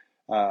defense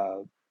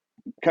kind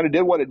of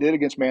did what it did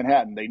against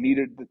Manhattan. They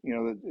needed,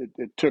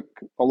 it took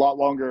a lot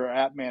longer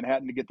at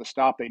Manhattan to get the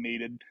stop they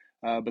needed,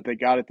 but they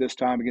got it this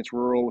time against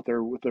Rural with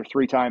their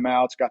 3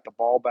 timeouts, got the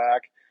ball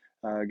back,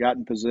 got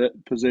in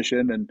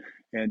position,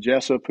 and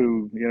Jessup,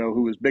 who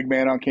was big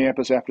man on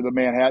campus after the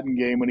Manhattan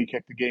game when he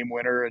kicked the game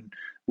winner and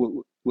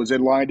was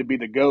in line to be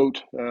the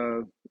GOAT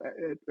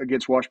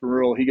against Washburn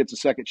Rural. He gets a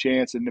second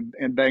chance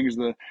and bangs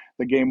the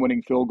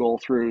game-winning field goal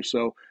through.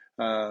 So,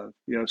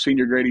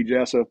 senior Grady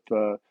Jessup,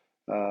 a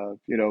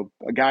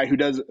guy who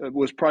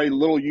was probably a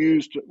little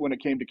used when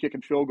it came to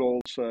kicking field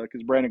goals,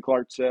 because Brandon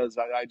Clark says,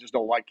 I just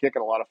don't like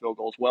kicking a lot of field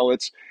goals. Well,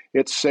 it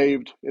has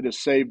saved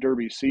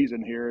Derby's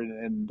season here,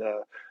 and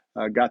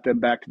got them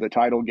back to the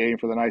title game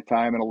for the 9th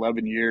time in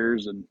 11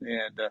 years. And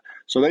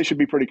so they should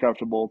be pretty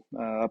comfortable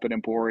up in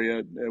Emporia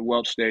at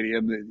Welch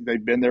Stadium.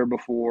 They've been there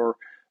before.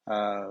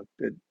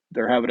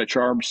 They're having a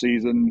charmed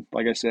season,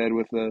 like I said,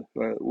 with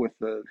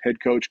the head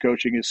coach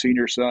coaching his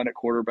senior son at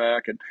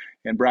quarterback,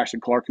 and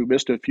Braxton Clark, who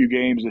missed a few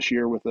games this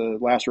year with a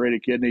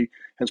lacerated kidney,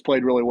 has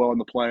played really well in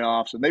the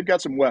playoffs. And they've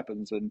got some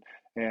weapons, and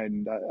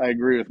I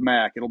agree with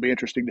Mac. It'll be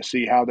interesting to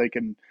see how they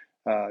can,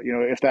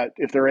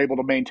 if they're able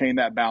to maintain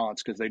that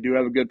balance, because they do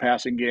have a good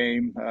passing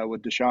game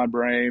with Deshaun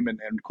Brame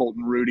and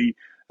Colton Rudy,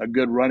 a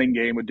good running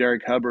game with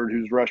Derek Hubbard,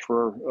 who's rushed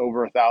for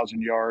over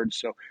 1,000 yards.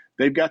 So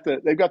they've got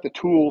the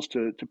tools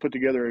to put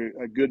together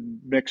a good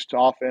mixed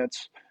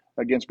offense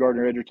against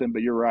Gardner Edgerton.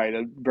 But you're right,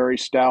 a very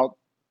stout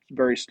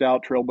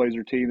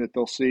Trailblazer team that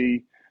they'll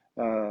see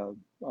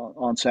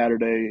on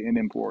Saturday in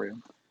Emporia.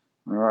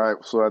 All right,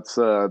 so that's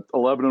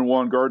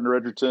 11-1 Gardner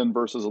Edgerton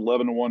versus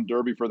 11-1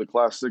 Derby for the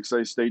Class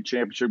 6A state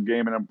championship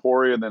game in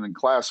Emporia. And then in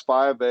Class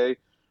 5A,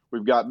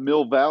 we've got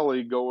Mill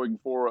Valley going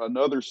for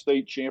another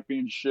state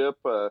championship.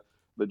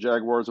 The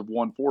Jaguars have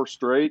won 4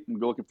 straight and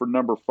looking for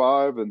number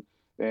 5.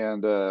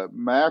 And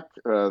Mac,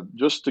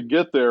 just to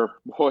get there,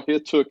 boy,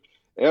 it took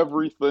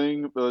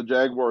everything the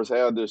Jaguars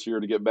had this year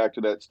to get back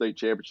to that state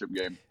championship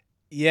game.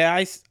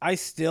 Yeah, I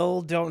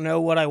still don't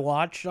know what I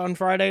watched on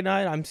Friday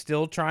night. I'm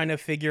still trying to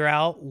figure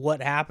out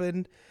what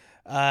happened.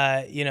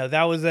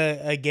 That was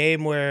a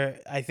game where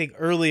I think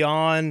early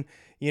on,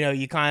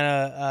 you kind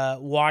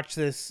of watch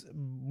this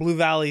Blue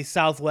Valley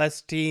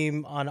Southwest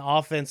team on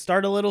offense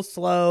start a little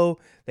slow.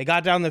 They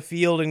got down the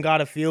field and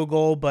got a field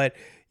goal, but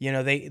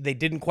they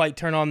didn't quite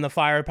turn on the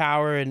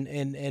firepower,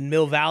 and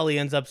Mill Valley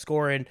ends up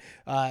scoring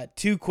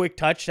 2 quick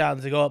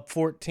touchdowns to go up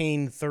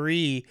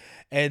 14-3.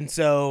 And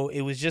so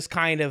it was just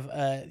kind of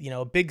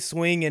a big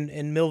swing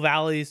in Mill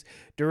Valley's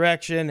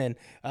direction. And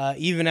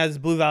even as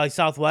Blue Valley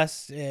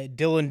Southwest,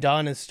 Dylan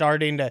Dunn is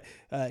starting to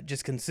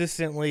just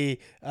consistently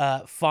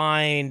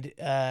find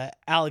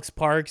Alex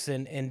Parks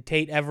and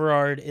Tate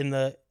Everard in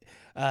the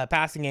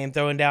passing game,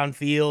 throwing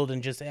downfield,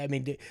 and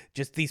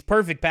just these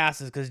perfect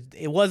passes, because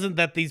it wasn't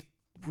that these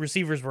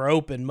receivers were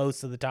open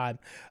most of the time.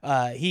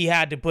 He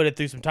had to put it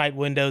through some tight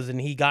windows,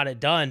 and he got it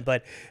done.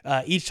 But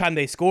each time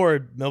they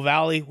scored, Mill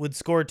Valley would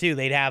score too.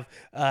 They'd have,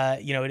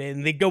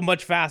 and they'd go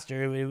much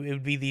faster. It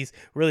would be these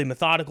really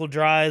methodical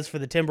drives for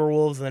the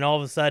Timberwolves, and then all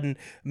of a sudden,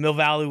 Mill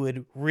Valley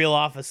would reel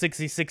off a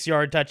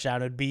 66-yard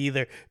touchdown. It'd be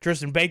either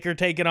Tristan Baker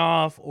taking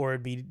off, or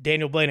it'd be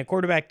Daniel Blaine, a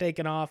quarterback,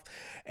 taking off.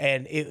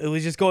 And it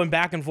was just going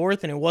back and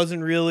forth, and it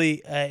wasn't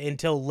really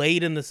until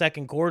late in the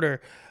second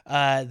quarter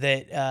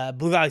that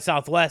Blue Valley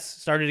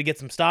Southwest started to get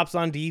some stops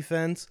on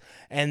defense,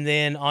 and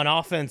then on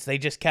offense they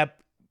just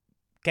kept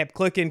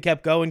clicking,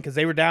 kept going, because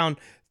they were down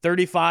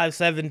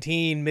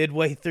 35-17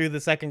 midway through the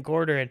second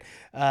quarter, and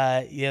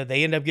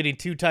they end up getting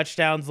 2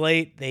 touchdowns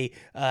late. They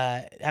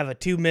have a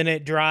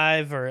 2-minute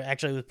drive, or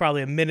actually it was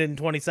probably 1 minute and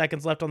 20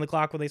 seconds left on the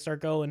clock when they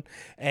start going,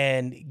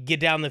 and get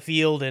down the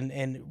field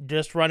and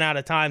just run out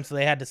of time, so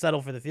they had to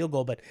settle for the field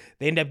goal. But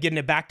they end up getting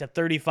it back to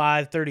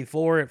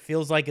 35-34. It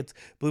feels like it's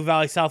Blue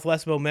Valley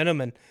Southwest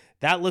momentum, and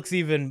that looks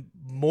even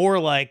more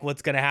like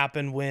what's going to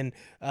happen when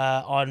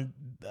on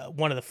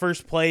one of the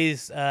first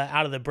plays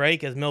out of the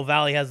break, as Mill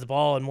Valley has the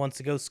ball and wants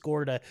to go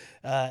score to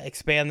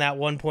expand that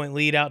 1-point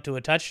lead out to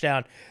a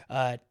touchdown.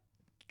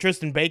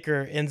 Tristan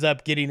Baker ends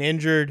up getting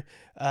injured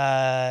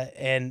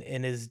and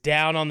is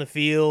down on the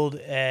field.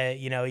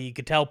 You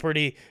could tell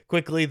pretty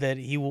quickly that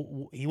he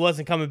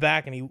wasn't coming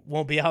back, and he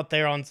won't be out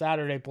there on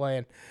Saturday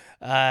playing.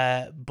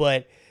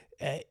 But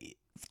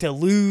to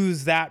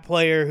lose that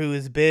player who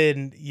has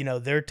been,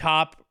 their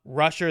top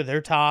rusher,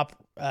 their top,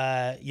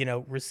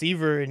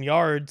 receiver in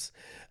yards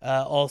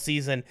all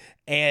season,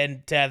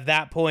 and to have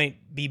that point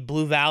be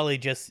Blue Valley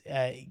just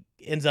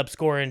ends up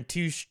scoring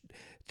 2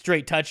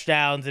 straight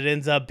touchdowns. It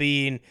ends up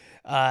being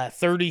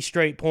 30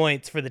 straight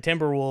points for the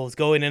Timberwolves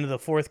going into the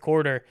fourth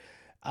quarter.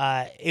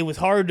 It was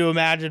hard to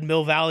imagine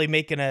Mill Valley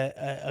making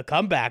a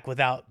comeback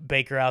without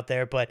Baker out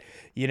there, but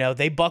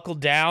they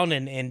buckled down,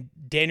 and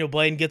Daniel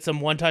Blaine gets them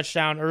 1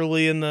 touchdown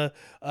early in the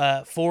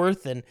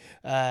fourth, and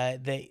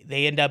they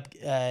end up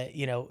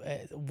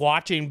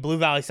watching Blue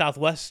Valley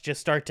Southwest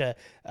just start to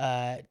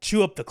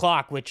chew up the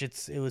clock, which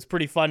it was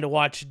pretty fun to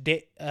watch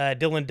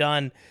Dylan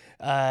Dunn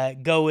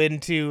go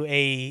into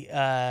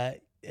a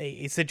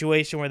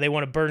situation where they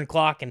want to burn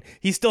clock, and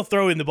he's still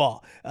throwing the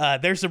ball.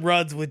 There's some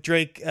runs with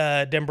Drake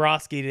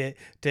Dembrowski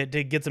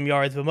to get some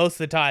yards, but most of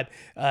the time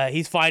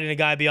he's finding a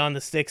guy beyond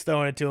the sticks,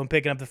 throwing it to him,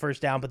 picking up the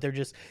first down. But they're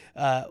just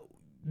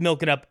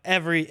milking up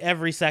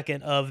every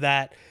second of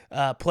that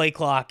play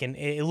clock, and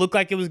it looked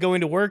like it was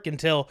going to work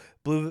until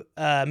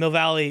Mill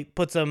Valley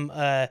puts them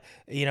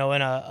in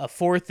a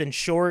 4th and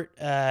short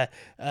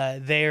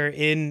there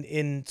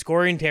in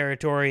scoring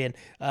territory, and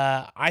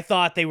I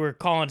thought they were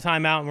calling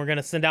timeout and we're going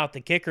to send out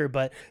the kicker,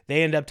 but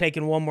they end up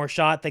taking one more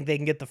shot, think they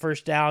can get the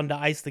first down to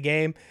ice the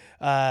game.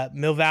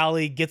 Mill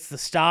Valley gets the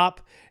stop,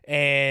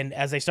 and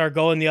as they start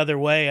going the other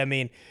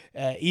way,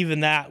 even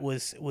that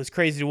was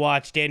crazy to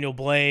watch. Daniel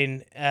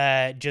Blaine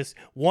just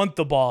want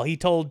the ball. He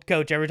told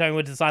coach every time he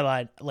went to the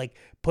sideline, like,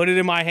 put it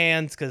in my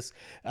hands, because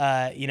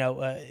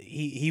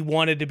he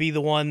wanted to be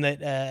the one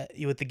that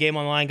with the game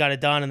on the line got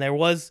it done. And there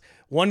was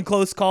one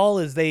close call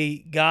as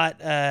they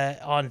got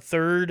on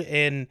 3rd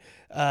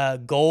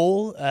and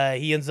goal.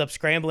 He ends up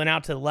scrambling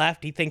out to the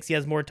left. He thinks he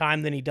has more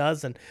time than he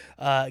does, and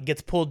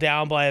gets pulled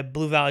down by a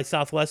Blue Valley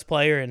Southwest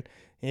player. And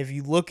if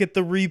you look at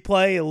the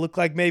replay, it looked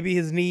like maybe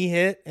his knee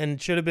hit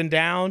and should have been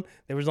down.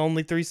 There was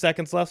only 3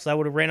 seconds left, so that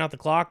would have ran out the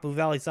clock. Blue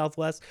Valley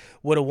Southwest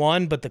would have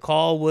won, but the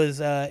call was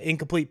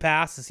incomplete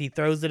pass as he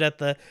throws it at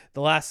the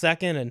last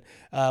second.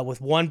 And with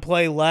 1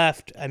 play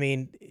left,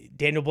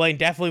 Daniel Blaine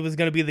definitely was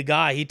going to be the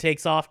guy. He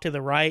takes off to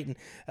the right, and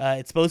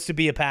it's supposed to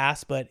be a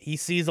pass, but he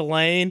sees a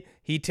lane.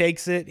 He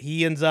takes it.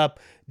 He ends up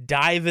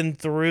diving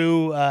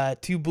through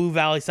 2 Blue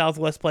Valley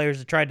Southwest players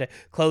that tried to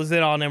close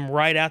in on him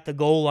right at the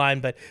goal line,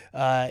 but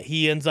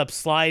he ends up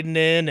sliding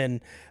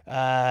in,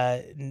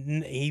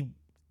 and he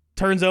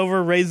turns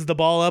over, raises the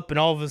ball up, and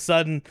all of a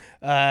sudden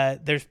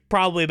there's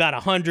probably about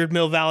 100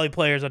 Mill Valley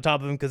players on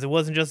top of him, because it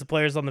wasn't just the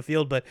players on the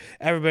field, but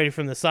everybody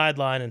from the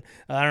sideline. And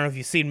I don't know if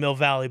you've seen Mill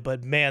Valley,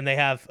 but man, they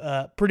have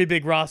a pretty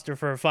big roster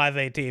for a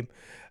 5A team.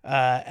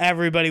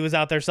 Everybody was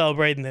out there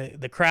celebrating.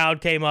 The crowd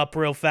came up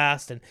real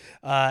fast, and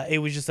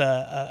it was just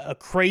a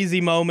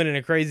crazy moment and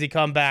a crazy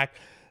comeback,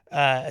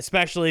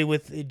 especially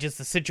with just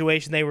the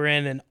situation they were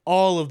in and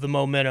all of the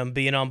momentum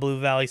being on Blue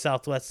Valley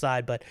Southwest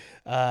side. But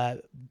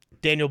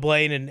Daniel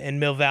Blaine and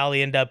Mill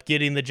Valley end up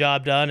getting the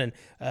job done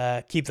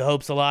and keep the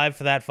hopes alive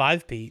for that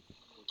 5-peat.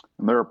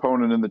 And their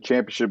opponent in the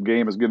championship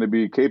game is going to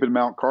be Cape and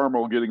Mount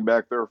Carmel, getting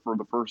back there for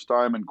the first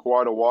time in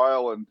quite a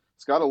while. And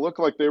it's got to look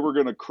like they were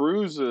going to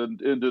cruise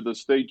into the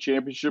state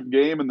championship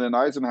game. And then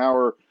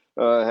Eisenhower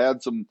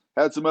had some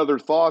other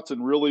thoughts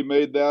and really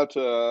made that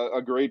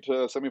a great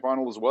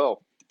semifinal as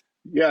well.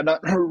 Yeah, not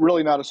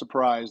a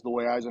surprise the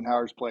way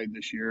Eisenhower's played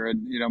this year,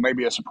 and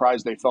maybe a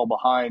surprise they fell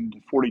behind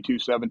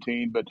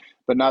 42-17,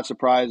 but not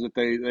surprised that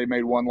they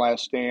made one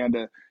last stand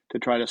to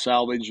try to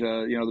salvage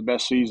the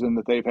best season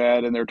that they've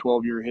had in their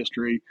 12-year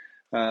history.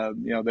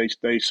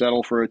 They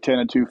settle for a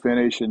 10-2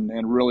 finish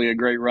and really a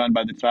great run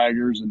by the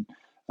Tigers, and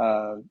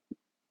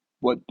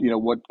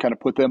what kind of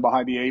put them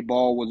behind the eight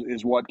ball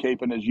is what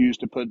Capon has used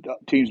to put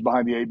teams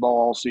behind the eight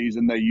ball all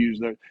season. They use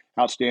their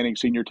outstanding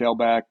senior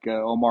tailback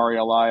Omari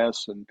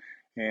Elias,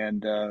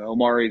 and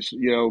Omari's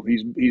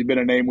he's been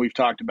a name we've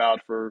talked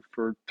about for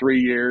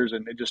 3 years,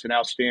 and just an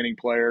outstanding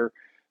player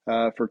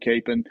for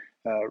Capon.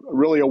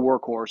 Really a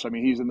workhorse. I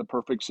mean, he's in the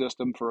perfect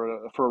system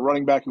for a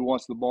running back who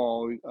wants the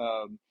ball.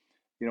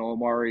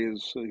 Omari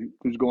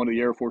who's going to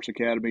the Air Force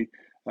Academy.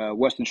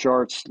 Weston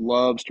Sharts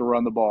loves to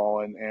run the ball,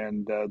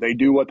 and they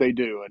do what they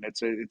do, and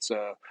it's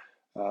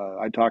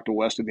I talked to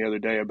Weston the other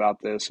day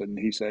about this, and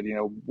he said,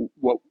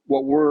 what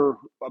we're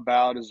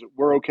about is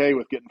we're okay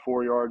with getting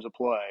 4 yards of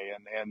play,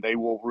 and they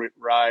will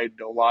ride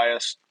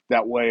Elias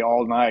that way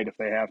all night if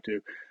they have to.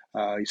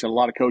 He said a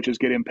lot of coaches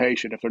get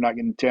impatient if they're not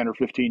getting 10 or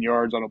 15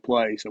 yards on a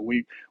play. So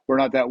we're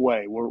not that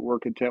way. We're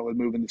content with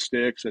moving the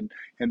sticks, and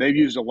they've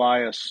used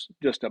Elias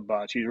just a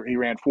bunch. He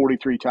ran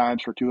 43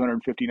 times for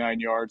 259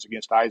 yards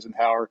against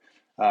Eisenhower.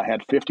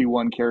 Had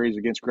 51 carries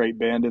against Great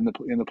Bend in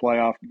the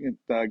playoff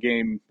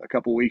game a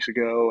couple weeks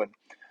ago, and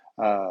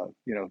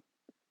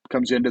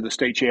comes into the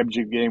state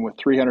championship game with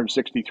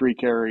 363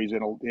 carries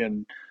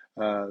in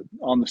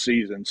on the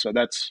season. So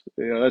that's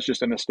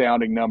just an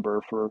astounding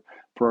number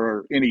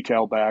for any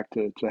tailback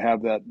to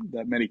have that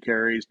many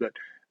carries. But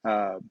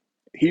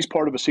he's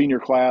part of a senior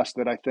class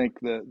that I think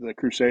the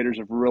Crusaders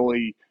have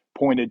really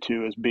pointed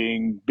to as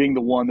being the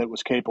one that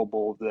was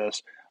capable of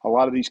this. A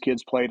lot of these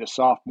kids played as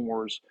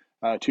sophomores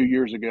 2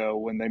 years ago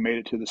when they made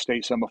it to the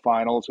state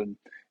semifinals,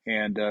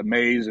 and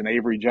Mays and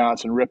Avery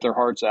Johnson ripped their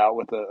hearts out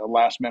with a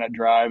last-minute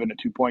drive and a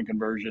 2-point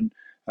conversion,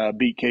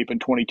 beat Cape in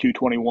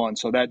 22-21.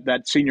 So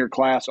that senior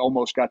class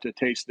almost got to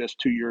taste this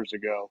 2 years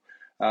ago.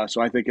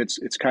 So I think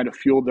it's kind of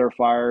fueled their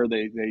fire.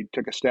 They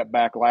took a step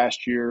back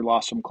last year,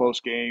 lost some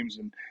close games,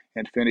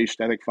 and finished,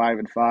 I think,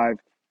 5-5.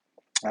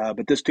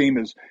 But this team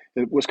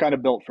was kind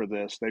of built for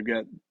this. They've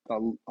got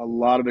a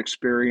lot of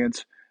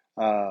experience.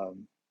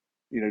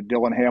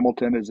 Dylan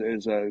Hamilton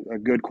is a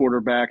good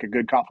quarterback, a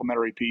good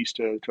complementary piece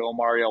to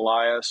Omari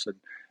Elias,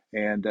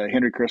 and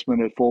Henry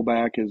Chrisman at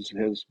fullback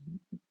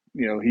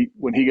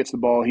when he gets the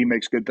ball, he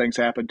makes good things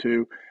happen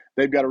too.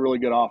 They've got a really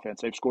good offense.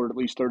 They've scored at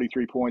least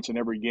 33 points in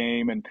every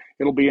game, and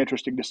it'll be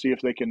interesting to see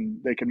if they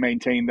can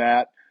maintain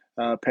that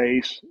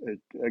pace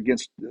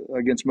against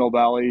Mill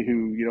Valley,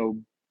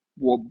 who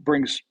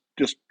brings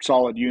just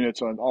solid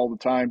units on all the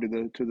time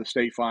to the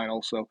state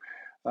final. So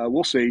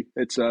we'll see.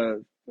 It's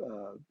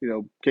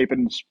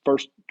Capen's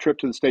first trip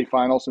to the state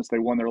final since they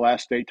won their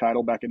last state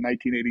title back in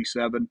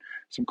 1987.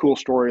 Some cool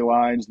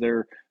storylines.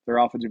 Their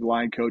offensive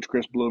line coach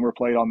Chris Bloomer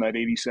played on that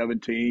 87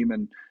 team,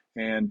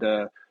 and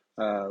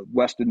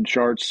Weston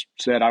Sharts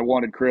said, "I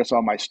wanted Chris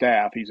on my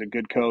staff. He's a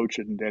good coach,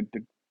 and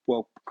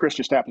Chris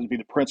just happens to be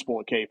the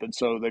principal at Cape, and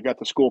so they've got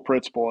the school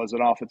principal as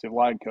an offensive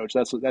line coach.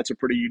 That's a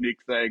pretty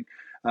unique thing.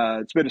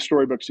 It's been a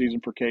storybook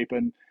season for Cape,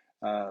 and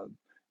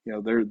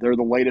they're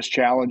the latest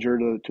challenger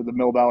to the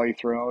Mill Valley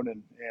throne,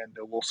 and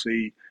we'll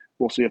see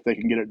if they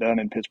can get it done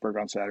in Pittsburgh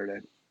on Saturday.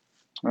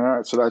 All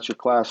right, so that's your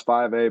Class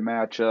 5A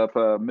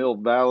matchup. Mill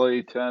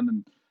Valley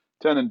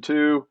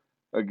 10-2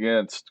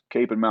 against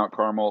Cape and Mount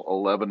Carmel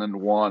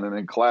 11-1, and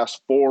in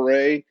Class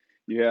 4A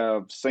you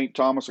have St.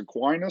 Thomas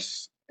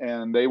Aquinas,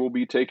 and they will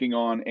be taking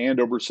on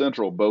Andover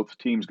Central. Both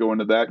teams go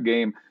into that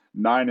game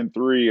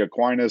 9-3.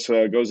 Aquinas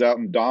goes out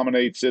and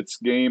dominates its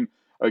game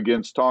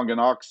against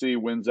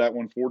Tonganoxie, wins that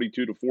one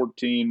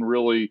 42-14,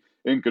 really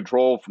in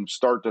control from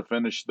start to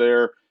finish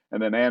there.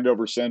 And then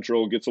Andover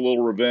Central gets a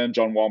little revenge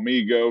on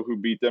Wamego, who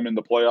beat them in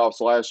the playoffs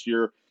last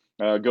year,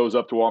 goes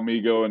up to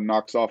Wamego and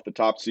knocks off the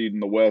top seed in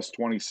the West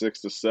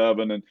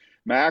 26-7. And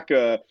Mac,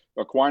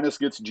 Aquinas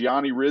gets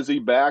Gianni Rizzi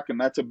back, and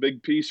that's a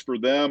big piece for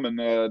them. And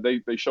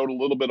they showed a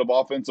little bit of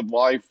offensive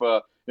life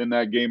in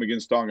that game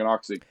against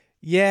Tonganoxie.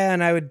 Yeah,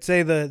 and I would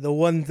say the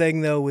one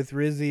thing, though, with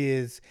Rizzi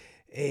is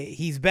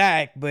he's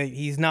back, but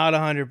he's not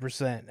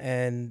 100%.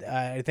 And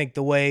I think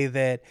the way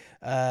that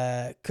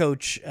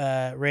Coach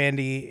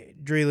Randy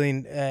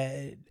Dreeling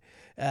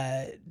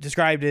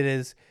described it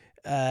is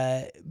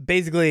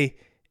basically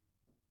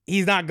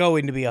he's not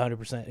going to be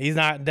 100%. He's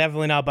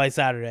definitely not by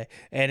Saturday.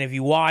 And if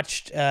you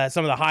watched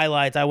some of the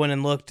highlights, I went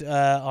and looked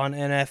on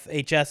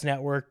NFHS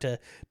Network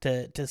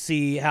to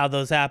see how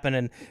those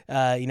happen.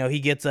 And he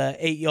gets a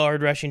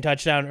 8-yard rushing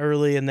touchdown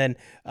early, and then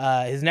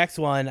his next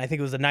one, I think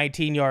it was a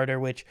 19-yarder,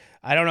 which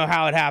I don't know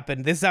how it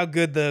happened. This is how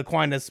good the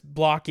Aquinas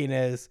blocking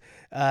is.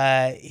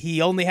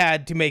 He only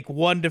had to make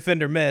one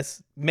defender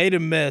miss, made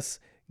him miss,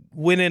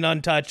 went in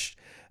untouched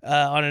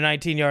on a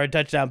 19-yard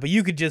touchdown. But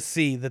you could just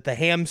see that the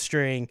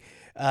hamstring,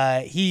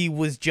 he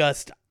was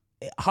just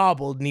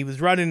hobbled, and he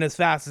was running as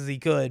fast as he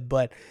could,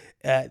 but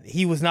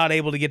he was not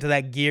able to get to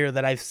that gear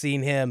that I've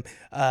seen him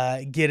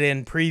get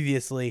in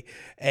previously.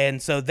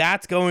 And so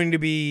that's going to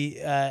be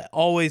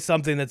always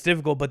something that's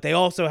difficult, but they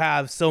also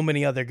have so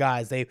many other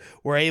guys. They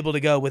were able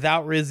to go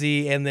without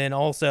Rizzi, and then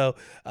also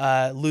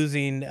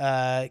losing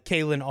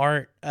Kalen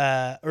Arndt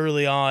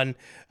early on.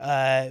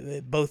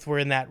 Both were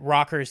in that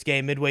Rockers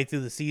game midway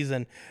through the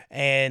season.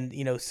 And,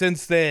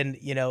 since then,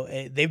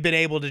 they've been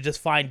able to just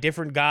find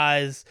different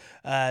guys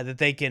that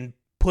they can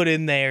put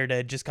in there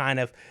to just kind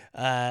of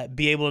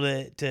be able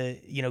to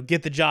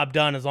get the job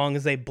done as long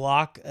as they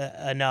block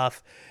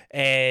enough.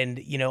 And,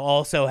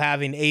 also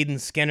having Aiden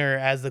Skinner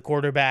as the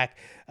quarterback,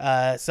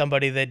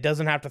 somebody that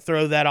doesn't have to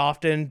throw that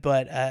often,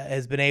 but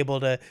has been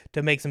able to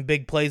make some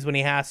big plays when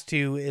he has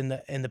to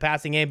in the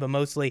passing game. But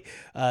mostly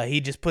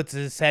he just puts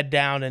his head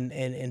down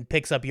and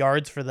picks up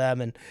yards for them.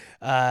 And,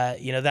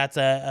 that's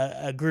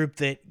a group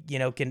that,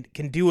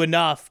 can do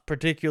enough,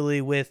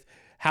 particularly with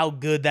how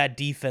good that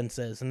defense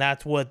is. And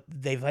that's what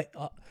they've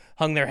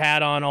hung their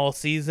hat on all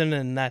season,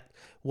 and that's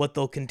what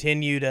they'll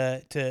continue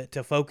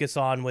to focus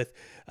on with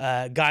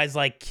guys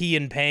like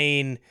Kean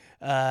Payne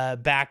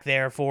back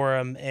there for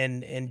him,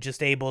 and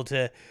just able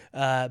to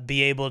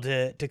be able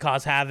to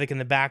cause havoc in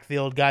the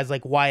backfield. Guys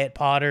like Wyatt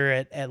Potter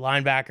at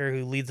linebacker,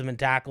 who leads them in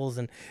tackles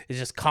and is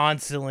just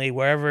constantly,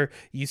 wherever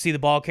you see the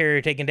ball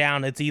carrier taken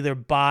down, it's either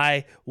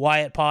by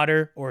Wyatt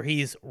Potter or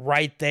he's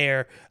right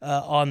there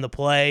on the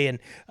play. And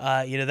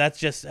that's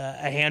just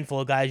a handful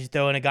of guys. You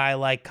throw in a guy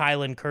like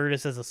Kylan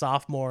Curtis as a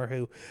sophomore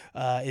who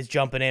is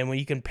jumping in. When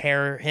you can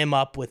pair him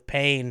up with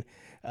Payne,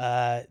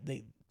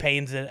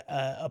 Payne's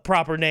a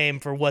proper name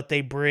for what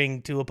they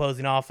bring to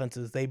opposing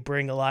offenses. They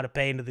bring a lot of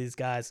pain to these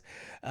guys,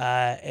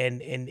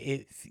 and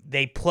if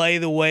they play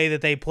the way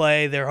that they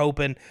play, they're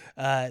hoping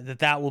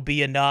that will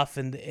be enough,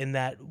 and in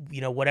that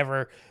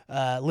whatever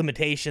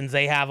limitations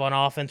they have on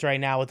offense right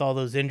now with all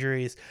those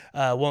injuries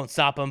won't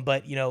stop them.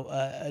 But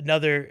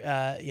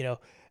another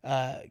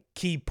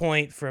key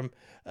point from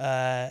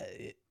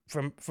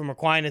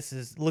Aquinas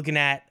is looking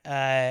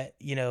at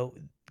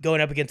going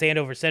up against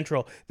Andover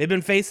Central. They've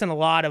been facing a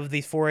lot of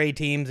these 4A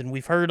teams, and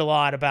we've heard a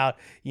lot about,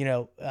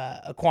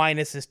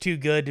 Aquinas is too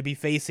good to be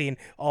facing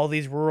all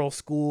these rural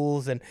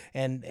schools, and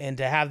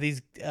to have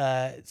these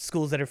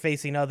schools that are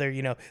facing other,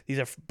 these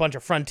are a bunch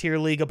of Frontier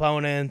League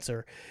opponents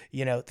or,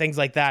 things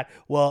like that.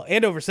 Well,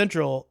 Andover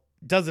Central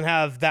doesn't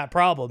have that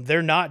problem.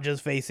 They're not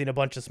just facing a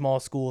bunch of small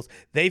schools.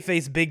 They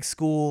face big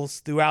schools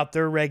throughout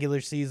their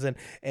regular season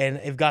and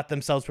have got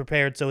themselves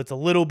prepared. So it's a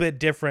little bit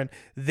different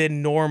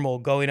than normal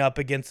going up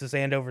against this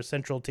Andover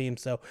Central team.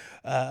 So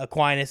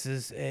Aquinas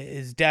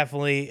is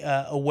definitely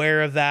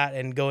aware of that,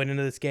 and going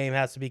into this game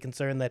has to be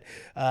concerned that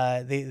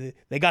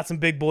they got some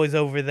big boys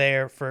over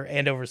there for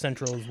Andover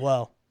Central as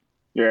well.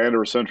 Yeah,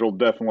 Andover Central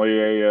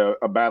definitely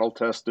a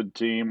battle-tested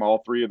team.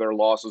 All three of their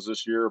losses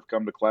this year have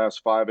come to Class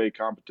 5A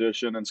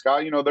competition. And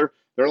Scott,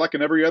 they're like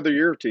an every other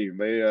year team.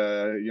 They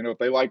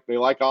they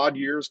like odd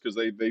years because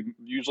they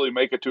usually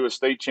make it to a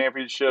state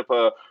championship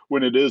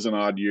when it is an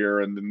odd year.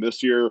 And then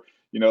this year,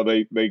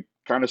 they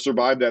kind of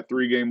survived that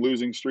 3-game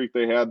losing streak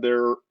they had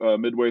there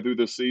midway through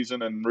this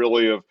season, and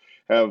really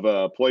have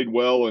played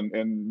well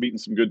and beaten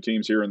some good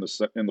teams here in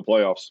the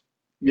playoffs.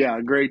 Yeah,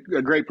 a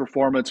great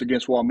performance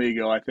against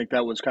Wamego. I think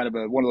that was kind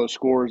of one of those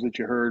scores that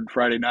you heard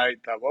Friday night.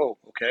 Thought, whoa,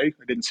 okay,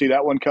 I didn't see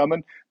that one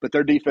coming. But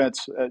their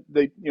defense,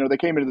 they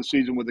came into the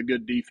season with a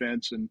good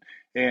defense,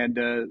 and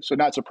so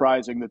not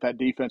surprising that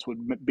defense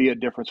would be a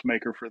difference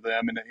maker for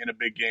them in a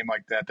big game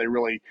like that. They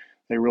really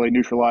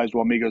neutralized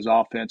Wamego's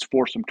offense,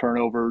 forced some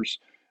turnovers,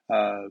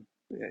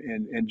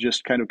 and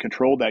just kind of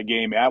controlled that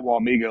game at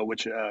Wamego,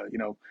 which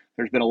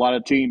there's been a lot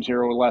of teams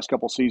here over the last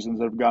couple of seasons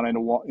that have gone into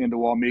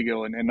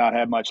Wamego and not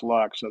had much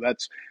luck. So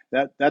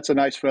that's a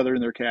nice feather in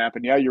their cap.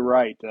 And yeah, you're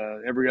right.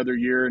 Every other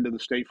year into the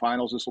state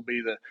finals, this will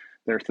be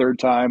their third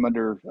time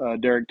under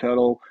Derek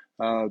Tuttle.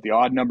 The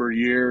odd number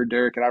year.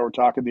 Derek and I were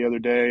talking the other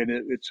day, and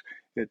it's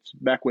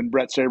back when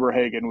Brett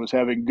Saberhagen was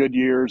having good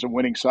years and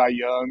winning Cy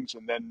Youngs,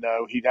 and then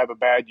he'd have a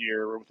bad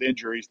year with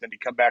injuries, then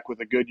he'd come back with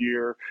a good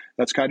year.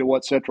 That's kind of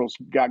what Central's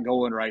got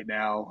going right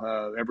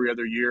now. Every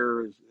other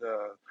year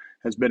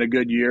has been a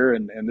good year,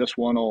 and this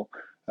one will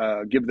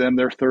give them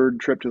their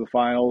third trip to the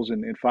finals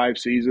in 5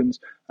 seasons.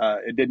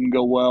 It didn't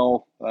go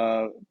well,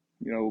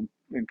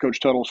 in Coach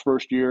Tuttle's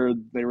first year,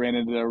 they ran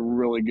into a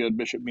really good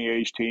Bishop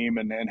Miege team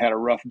and had a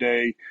rough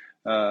day,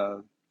 back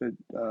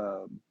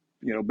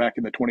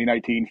in the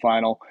 2019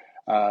 final.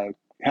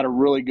 Had a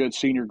really good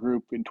senior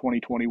group in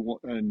 2021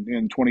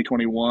 in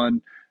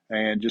 2021,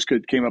 and just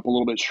came up a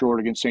little bit short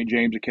against St.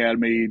 James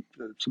Academy.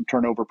 Some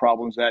turnover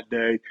problems that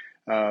day.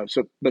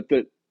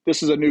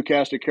 This is a new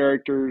cast of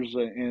characters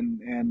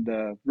and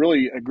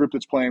really a group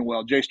that's playing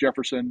well. Jace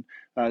Jefferson,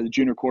 the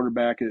junior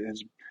quarterback,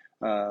 has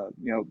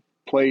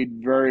played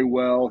very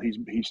well.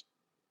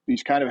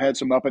 He's kind of had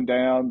some up and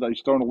downs.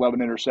 He's thrown 11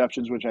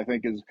 interceptions, which I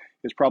think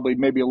is probably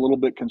maybe a little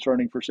bit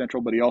concerning for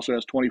Central. But he also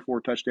has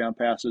 24 touchdown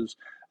passes.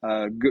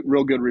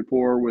 Real good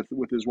rapport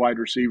with his wide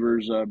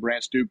receivers.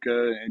 Brant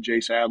Stuka and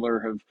Jace Adler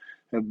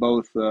have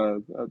both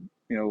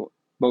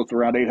both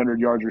around 800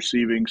 yards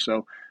receiving.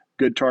 So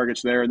good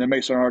targets there. And then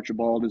Mason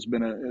Archibald has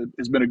been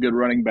a good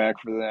running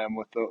back for them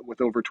with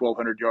over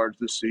 1,200 yards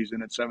this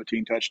season and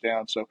 17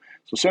 touchdowns. So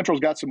Central's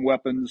got some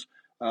weapons,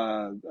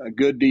 a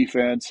good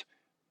defense.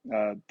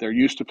 They're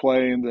used to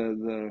playing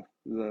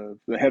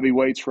the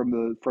heavyweights from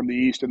the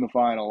East in the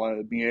final,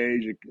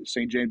 Miege,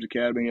 St. James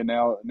Academy, and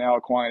now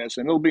Aquinas.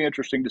 And it'll be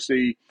interesting to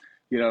see.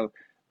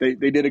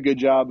 They did a good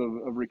job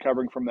of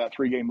recovering from that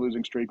 3-game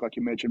losing streak, like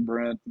you mentioned,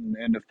 Brent,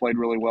 and have played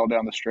really well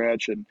down the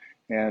stretch. And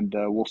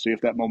we'll see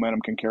if that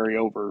momentum can carry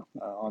over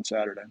on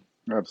Saturday.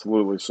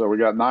 Absolutely. So we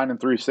got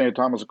 9-3 St.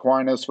 Thomas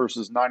Aquinas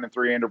versus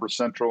 9-3 Andover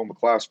Central in the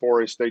Class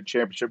 4A state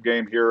championship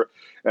game here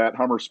at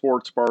Hummer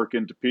Sports Park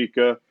in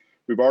Topeka.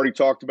 We've already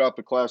talked about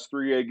the Class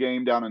 3A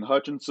game down in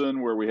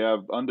Hutchinson, where we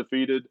have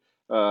undefeated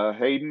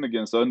Hayden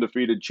against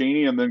undefeated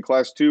Cheney. And then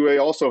Class 2A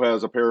also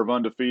has a pair of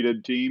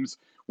undefeated teams.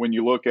 When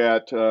you look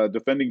at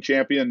defending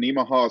champion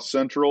Nemaha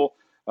Central,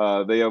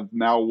 they have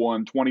now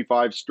won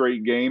 25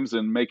 straight games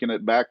and making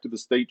it back to the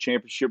state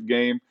championship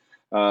game.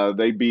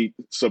 They beat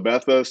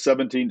Sabetha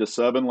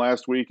 17-7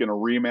 last week in a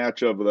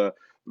rematch of the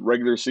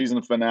regular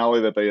season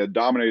finale that they had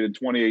dominated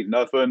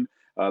 28-0.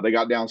 They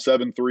got down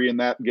 7-3 in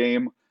that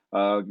game.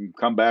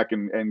 Come back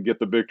and get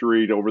the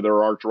victory over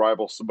their arch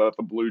rival,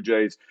 Sabetha Blue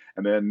Jays.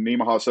 And then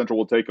Nemaha Central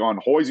will take on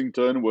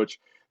Hoisington, which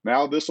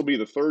now this will be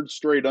the third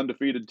straight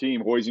undefeated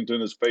team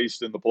Hoisington has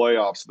faced in the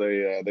playoffs.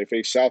 They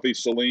faced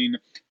Southeast Saline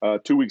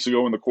 2 weeks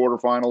ago in the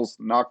quarterfinals,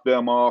 knocked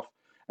them off,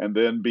 and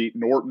then beat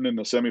Norton in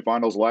the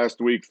semifinals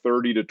last week,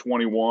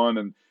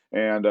 30-21.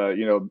 And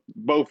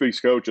both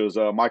these coaches,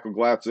 Michael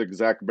Glatzik,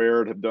 Zach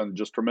Baird, have done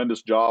just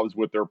tremendous jobs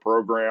with their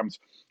programs.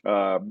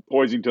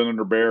 Hoisington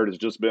under Baird has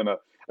just been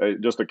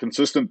just a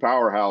consistent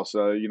powerhouse.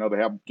 They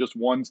have just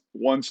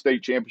one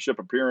state championship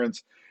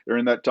appearance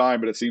during that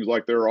time, but it seems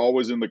like they're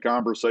always in the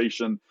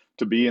conversation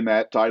to be in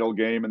that title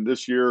game. And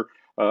this year,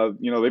 they've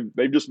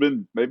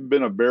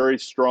been a very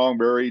strong,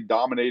 very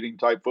dominating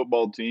type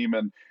football team,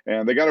 and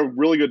they got a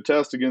really good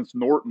test against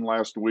Norton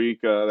last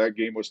week. That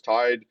game was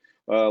tied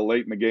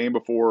late in the game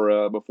before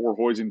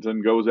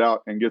Hoisington goes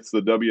out and gets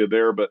the W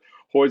there. But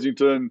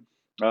Hoisington,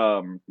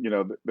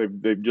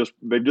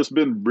 they've just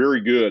been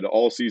very good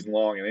all season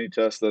long, and any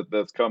test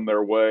that's come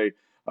their way,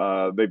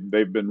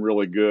 they've been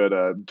really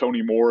good.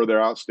 Tony Moore,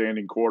 their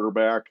outstanding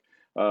quarterback,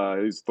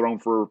 he's thrown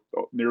for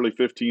nearly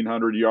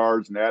 1,500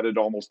 yards and added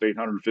almost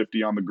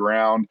 850 on the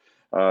ground.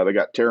 They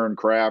got Taryn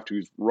Kraft,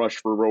 who's rushed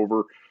for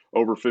over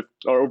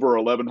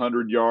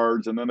 1,100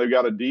 yards, and then they've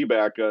got a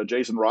D-back,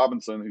 Jason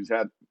Robinson, who's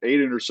had 8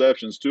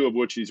 interceptions, 2 of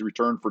which he's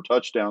returned for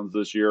touchdowns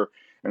this year.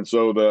 And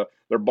so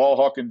their ball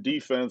hawking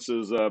defense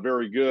is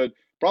very good.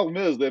 Problem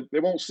is they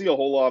won't see a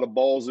whole lot of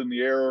balls in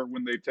the air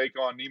when they take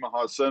on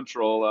Nemaha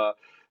Central.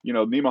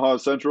 Nemaha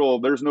Central,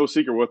 there's no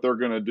secret what they're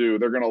going to do.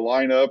 They're going to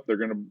line up. They're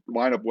going to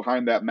line up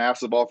behind that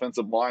massive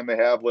offensive line they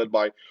have, led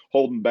by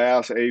Holden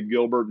Bass, Abe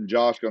Gilbert, and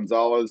Josh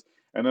Gonzalez.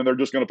 And then they're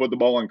just going to put the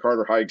ball in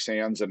Carter Hike's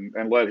hands and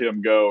let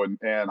him go.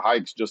 And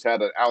Hike's just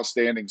had an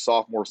outstanding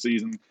sophomore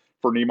season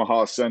for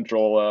Nemaha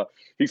Central.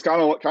 He's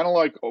kind of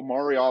like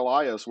Omari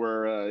Elias,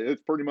 where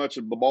it's pretty much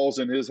the ball's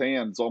in his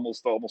hands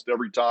almost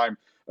every time.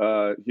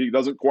 He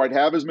doesn't quite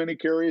have as many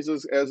carries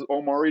as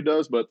Omari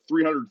does, but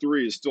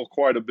 303 is still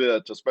quite a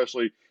bit,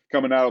 especially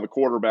coming out of the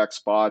quarterback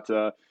spot.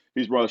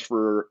 He's rushed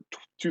for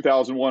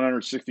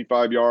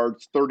 2,165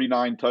 yards,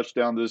 39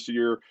 touchdowns this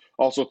year,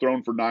 also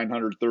thrown for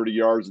 930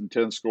 yards and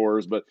 10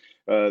 scores. But,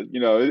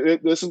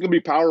 this is going to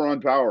be power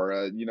on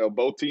power.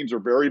 Both teams are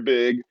very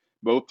big.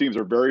 Both teams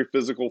are very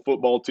physical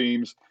football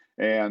teams.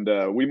 And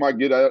we might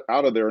get out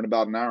of there in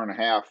about an hour and a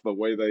half, the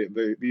way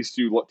these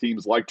two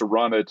teams like to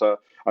run it.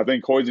 I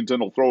think Hoisington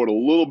will throw it a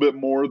little bit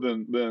more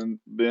than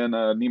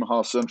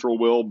Nemaha Central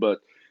will. But,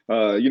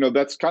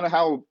 that's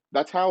how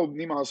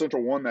Nemaha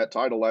Central won that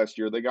title last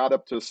year. They got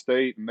up to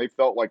state, and they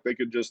felt like they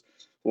could just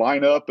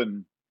line up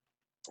and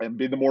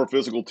be the more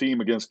physical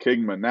team against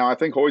Kingman. Now, I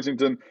think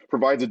Hoisington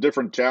provides a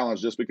different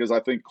challenge just because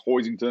I think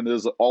Hoisington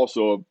is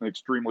also an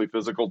extremely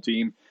physical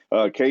team.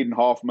 Caden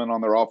Hoffman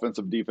on their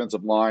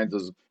defensive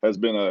lines has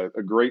been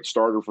a great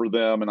starter for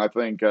them. And I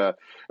think,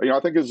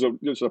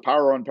 it's a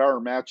power on power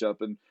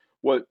matchup. And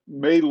what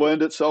may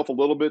lend itself a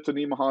little bit to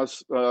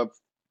Nemaha's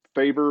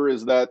favor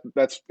is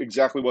that's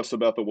exactly what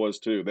Sabetha was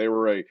too. They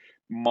were a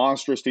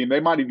monstrous team. They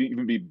might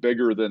even be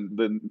bigger than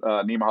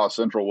Nemaha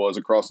Central was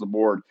across the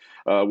board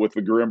with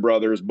the Grimm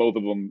brothers, both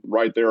of them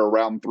right there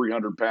around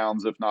 300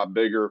 pounds, if not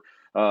bigger.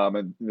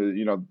 And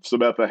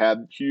Sabetha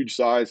had huge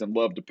size and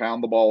loved to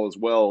pound the ball as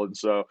well. And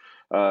so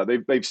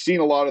they've seen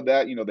a lot of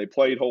that. They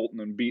played Holton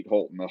and beat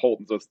Holton.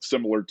 Holton's a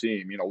similar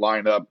team.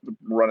 Line up,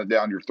 run it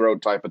down your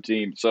throat type of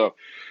team. So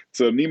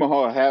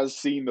Nemaha has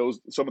seen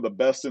some of the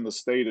best in the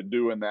state at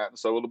doing that.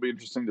 So it'll be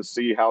interesting to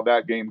see how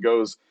that game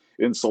goes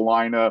in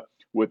Salina,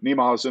 with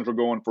Nemaha Central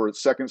going for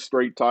its second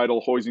straight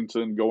title,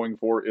 Hoisington going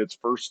for its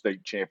first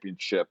state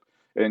championship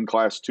in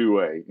Class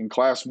 2A. In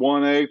Class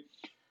 1A,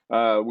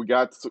 we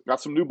got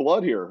some new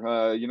blood here.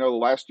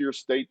 Last year's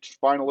state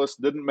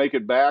finalists didn't make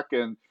it back,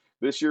 and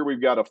this year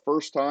we've got a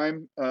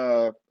first-time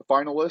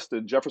finalist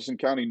in Jefferson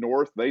County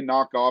North. They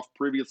knock off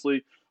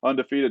previously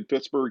undefeated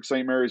Pittsburgh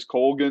St. Mary's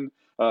Colgan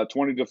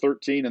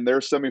 20-13 in their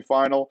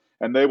semifinal,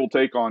 and they will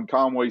take on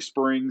Conway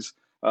Springs,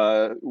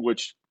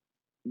 which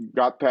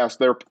got past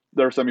their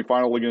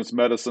semifinal against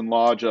Medicine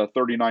Lodge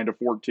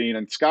 39-14.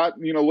 And Scott,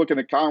 looking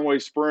at Conway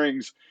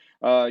Springs,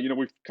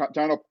 we've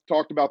kind of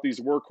talked about these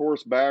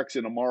workhorse backs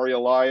in Amari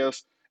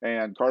Elias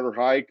and Carter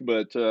Hike,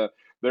 but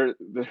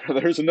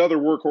there's another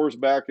workhorse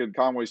back in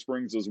Conway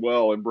Springs as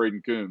well, in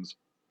Braden Coons.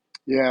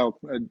 Yeah,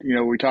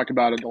 we talked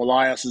about it.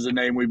 Elias is a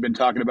name we've been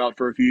talking about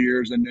for a few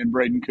years, and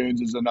Braden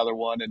Coons is another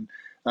one. And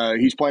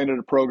he's playing at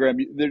a program.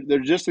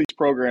 There's just these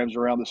programs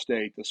around the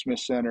state, the Smith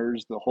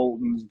Centers, the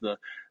Holtons,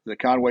 the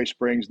Conway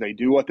Springs. They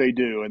do what they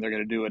do, and they're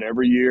going to do it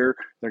every year.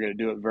 They're going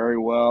to do it very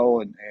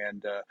well.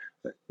 And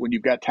when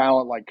you've got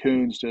talent like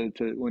Coons,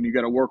 when you've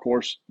got a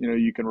workhorse,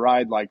 you can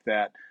ride like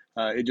that.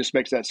 It just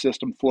makes that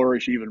system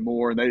flourish even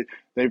more. And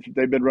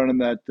they've been running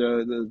that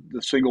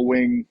the single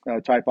wing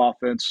type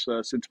offense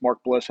since Mark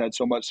Bliss had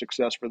so much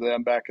success for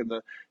them back in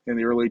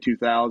the early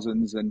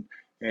 2000s.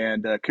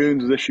 And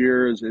Coons this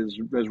year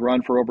has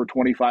run for over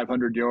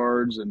 2,500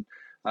 yards, and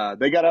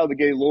they got out of the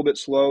gate a little bit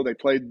slow. They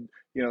played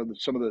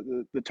some of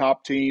the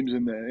top teams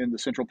in the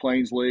Central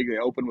Plains League. They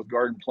opened with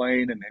Garden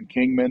Plain and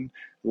Kingman,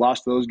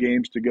 lost those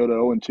games to go to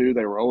 0-2.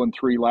 They were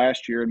 0-3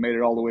 last year and made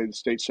it all the way to the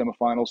state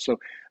semifinals. So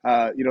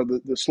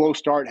the slow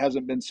start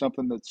hasn't been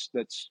something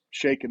that's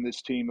shaken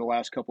this team the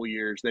last couple of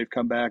years. They've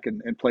come back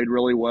and played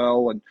really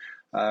well, and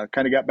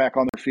kind of got back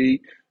on their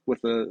feet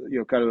with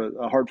kind of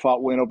a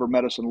hard-fought win over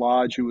Medicine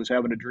Lodge, who was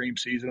having a dream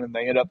season, and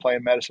they ended up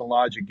playing Medicine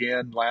Lodge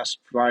again last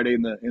Friday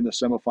in the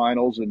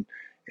semifinals, and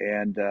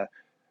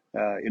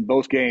in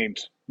both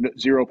games,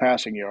 0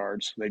 passing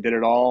yards. They did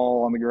it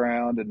all on the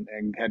ground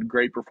and had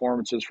great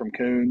performances from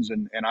Coons,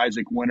 and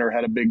Isaac Winter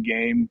had a big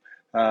game,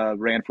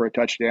 ran for a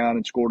touchdown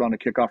and scored on a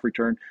kickoff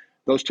return.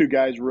 Those two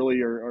guys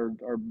really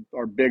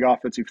are big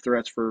offensive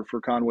threats for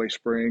Conway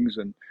Springs,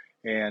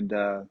 and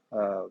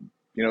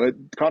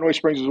Conway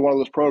Springs is one of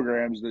those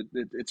programs that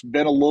it's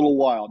been a little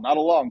while, not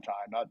a long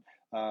time.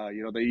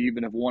 They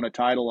even have won a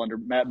title under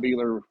Matt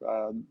Beeler,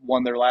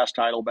 won their last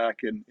title back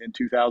in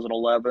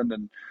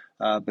 2011,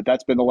 but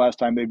that's been the last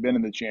time they've been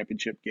in the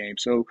championship game.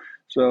 So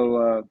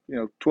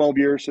 12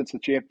 years since the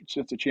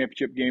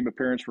championship game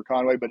appearance for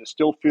Conway, but it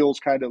still feels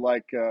kind of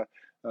like a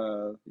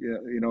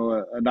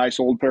nice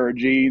old pair of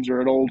jeans or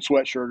an old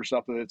sweatshirt or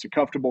something. It's a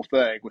comfortable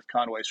thing with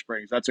Conway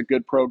Springs. That's a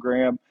good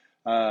program.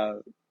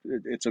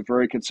 It's a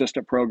very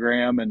consistent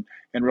program, and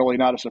really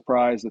not a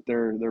surprise that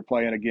they're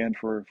playing again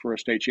for a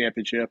state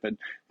championship. And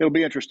it'll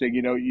be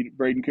interesting.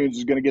 Braden Coons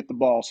is going to get the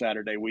ball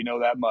Saturday. We know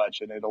that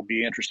much, and it'll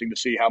be interesting to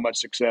see how much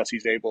success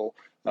he's able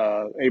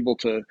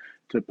to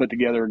put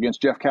together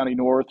against Jeff County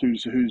North,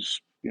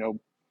 who's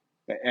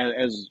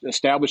as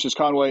established as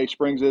Conway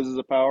Springs is as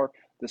a power.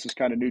 This is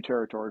kind of new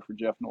territory for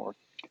Jeff North.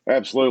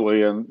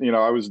 Absolutely. And,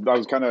 I was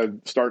kind of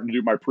starting to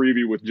do my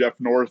preview with Jeff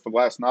North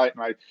last night,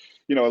 and I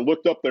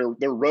looked up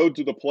their road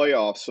to the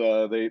playoffs.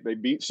 They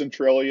beat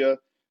Centralia,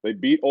 they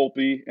beat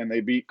Olpe, and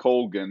they beat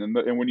Colgan.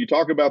 And when you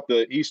talk about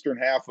the eastern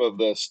half of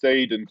the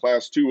state in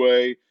Class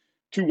 2A,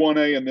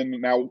 2-1A, and then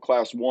now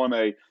Class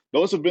 1A,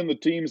 those have been the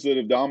teams that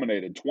have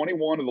dominated.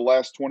 21 of the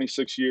last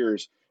 26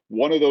 years,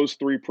 one of those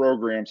 3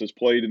 programs has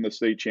played in the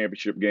state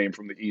championship game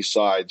from the east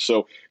side.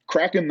 So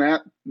cracking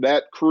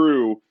that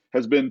crew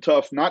has been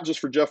tough, not just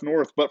for Jeff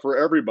North, but for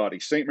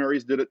everybody. St.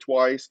 Mary's did it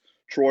twice.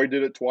 Troy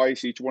did it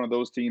twice. Each one of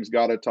those teams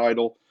got a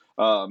title.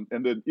 And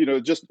then,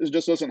 it just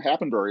doesn't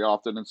happen very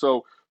often. And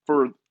so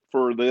for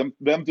them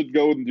to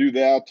go and do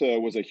that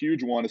was a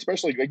huge one,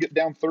 especially they get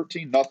down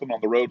 13-0 on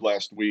the road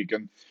last week.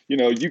 And, you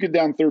get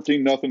down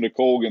 13-0 to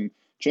Colgan,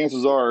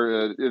 chances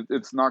are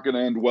it's not going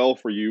to end well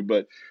for you.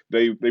 But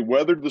they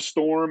weathered the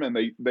storm,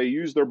 and they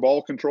used their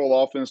ball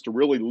control offense to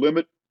really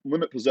limit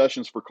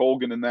possessions for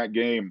Colgan in that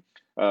game.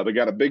 They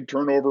got a big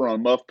turnover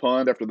on muff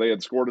punt after they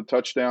had scored a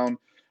touchdown.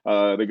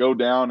 They go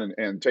down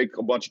and take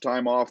a bunch of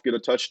time off, get a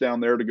touchdown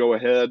there to go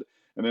ahead.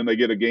 and then they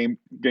get a game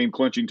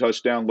clinching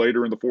touchdown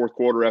later in the fourth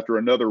quarter after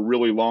another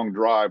really long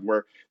drive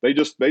where they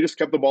just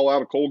kept the ball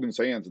out of Colgan's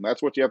hands, and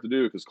that's what you have to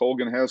do because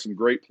Colgan has some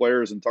great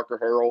players in Tucker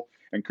Harrell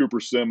and Cooper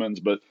Simmons,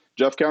 but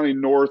Jeff County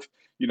North,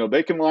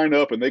 they can line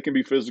up and they can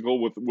be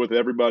physical with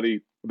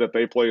everybody that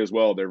they play as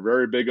well. They're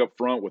very big up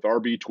front with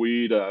RB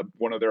Tweed,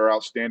 one of their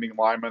outstanding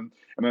linemen.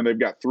 And then they've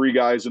got three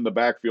guys in the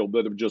backfield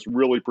that have just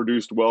really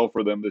produced well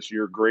for them this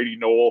year. Grady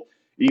Knoll,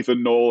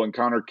 Ethan Knoll, and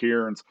Connor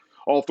Cairns.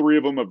 All three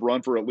of them have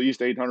run for at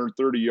least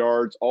 830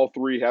 yards. All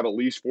three have at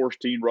least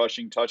 14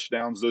 rushing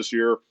touchdowns this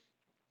year.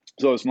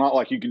 So it's not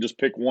like you can just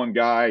pick one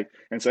guy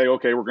and say,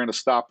 okay, we're going to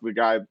stop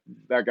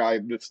that guy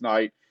this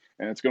night,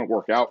 and it's going to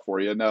work out for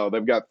you. No,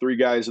 they've got three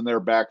guys in their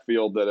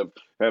backfield that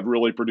have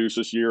really produced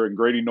this year. And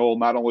Grady Knoll,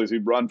 not only has he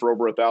run for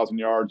over 1,000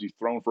 yards, he's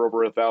thrown for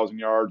over 1,000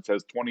 yards,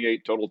 has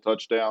 28 total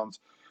touchdowns.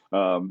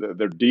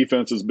 Their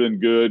defense has been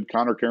good.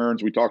 Connor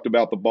Cairns, we talked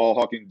about the ball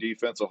hawking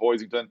defense of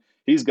Hoisington.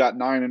 He's got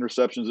 9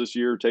 interceptions this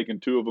year, taking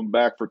 2 of them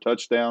back for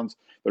touchdowns.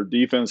 Their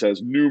defense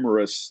has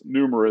numerous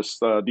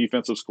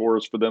defensive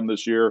scores for them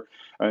this year.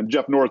 And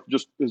Jeff North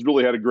just has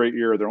really had a great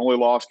year. Their only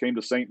loss came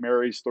to St.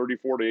 Mary's,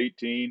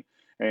 34-18.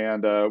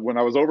 And when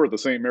I was over at the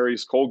St.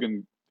 Mary's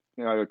Colgan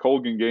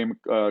game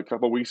a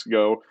couple of weeks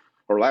ago,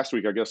 or last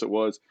week, I guess it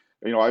was,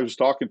 I was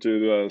talking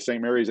to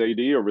St. Mary's AD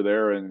over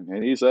there,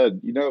 and he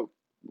said,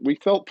 we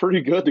felt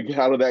pretty good to get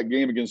out of that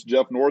game against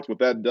Jeff North with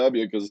that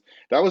W because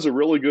that was a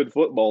really good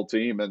football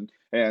team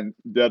and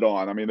dead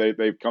on. I mean,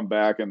 they've come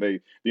back and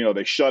they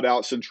shut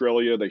out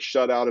Centralia, they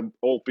shut out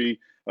Olpe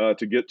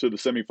to get to the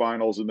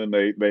semifinals, and then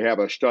they have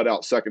a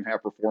shutout second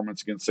half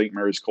performance against St.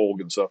 Mary's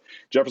Colgan. So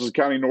Jefferson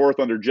County North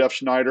under Jeff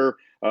Schneider,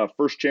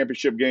 first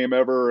championship game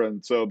ever,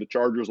 and so the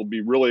Chargers will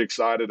be really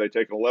excited. They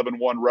take an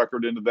 11-1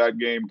 record into that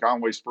game.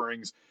 Conway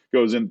Springs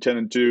goes in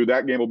 10-2.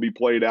 That game will be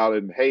played out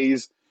in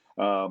Hayes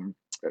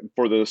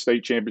for the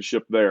state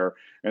championship there.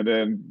 And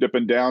then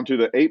dipping down to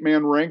the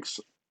 8-man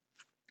ranks,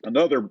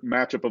 another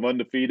matchup of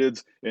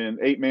undefeateds in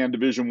 8-man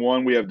Division I.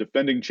 We have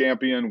defending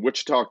champion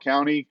Wichita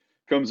County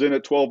comes in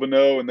at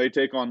 12-0, and they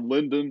take on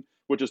Linden,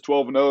 which is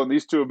 12-0. And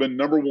these two have been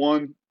number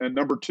 1 and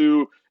number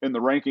 2 in the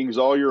rankings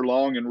all year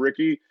long. And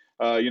Ricky,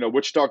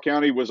 Wichita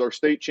County was our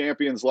state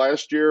champions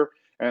last year,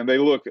 and they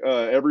look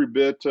every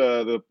bit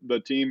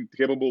the team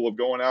capable of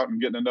going out and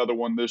getting another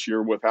one this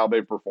year with how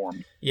they've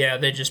performed. Yeah,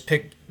 they just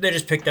picked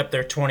up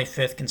their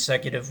 25th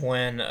consecutive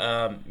win.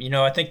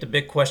 I think the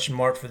big question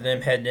mark for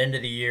them heading into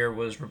the year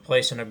was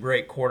replacing a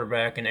great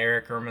quarterback in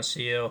Eric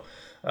Hermosillo.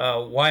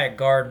 Wyatt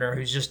Gardner,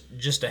 who's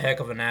just a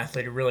heck of an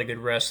athlete, a really good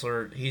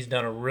wrestler. He's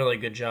done a really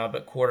good job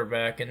at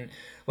quarterback, and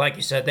like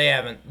you said, they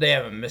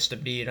haven't missed a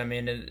beat. I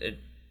mean,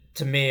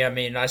 to me,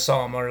 I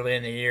saw them early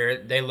in the year.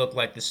 They look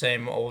like the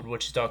same old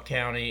Wichita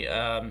County.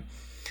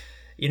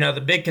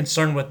 The big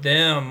concern with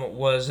them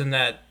was in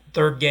that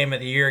third game of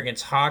the year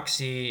against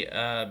Hoxie,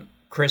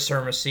 Chris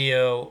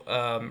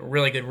Hermosillo,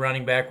 really good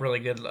running back, really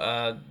good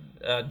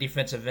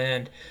defensive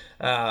end.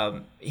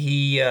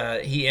 He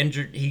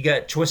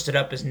got twisted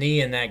up his knee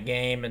in that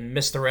game and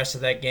missed the rest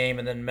of that game,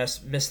 and then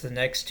missed the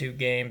next 2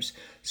 games.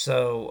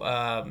 So,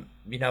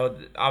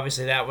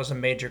 obviously that was a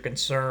major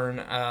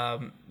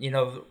concern.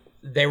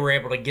 They were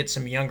able to get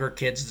some younger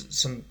kids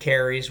some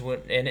carries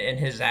in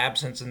his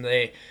absence, and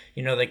they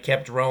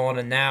kept rolling,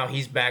 and now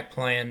he's back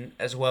playing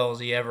as well as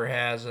he ever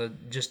has.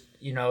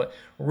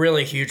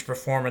 Really huge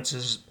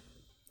performances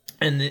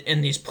in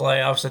these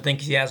playoffs. I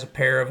think he has a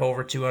pair of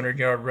over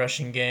 200-yard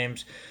rushing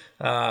games.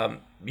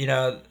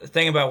 The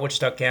thing about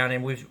Wichita County,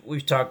 and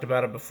we've talked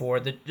about it before,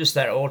 just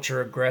that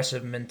ultra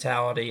aggressive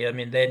mentality. I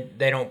mean, they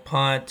don't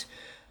punt.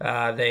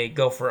 They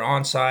go for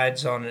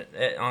onsides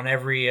on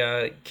every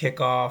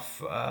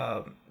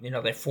kickoff.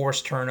 They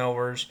force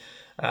turnovers.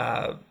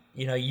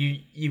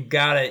 You've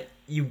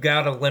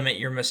got to limit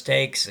your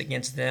mistakes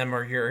against them,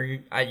 or you're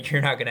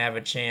not going to have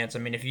a chance. I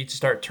mean, if you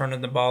start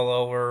turning the ball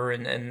over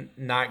and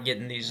not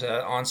getting these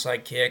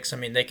onside kicks, I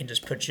mean, they can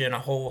just put you in a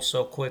hole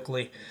so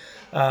quickly.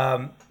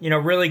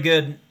 Really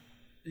good.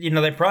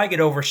 They probably get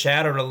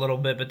overshadowed a little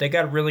bit, but they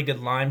got really good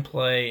line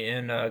play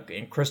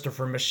in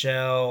Christopher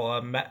Michelle,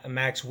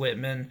 Max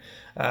Whitman.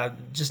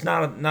 Just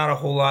not a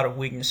whole lot of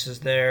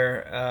weaknesses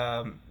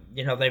there.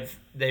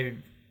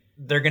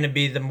 They're going to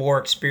be the more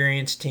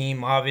experienced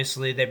team.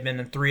 Obviously, they've been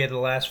in 3 of the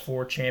last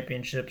 4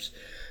 championships.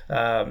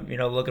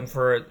 Looking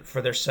for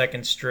their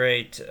second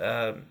straight.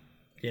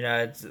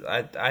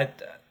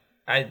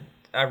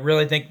 I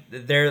really think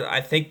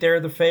they're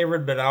the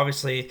favorite, but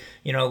obviously,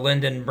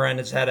 Lyndon Brent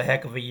has had a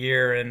heck of a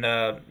year, and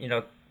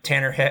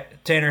Tanner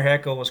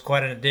Heckel was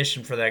quite an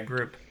addition for that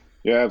group.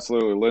 Yeah,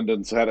 absolutely.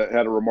 Lyndon's had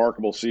a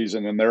remarkable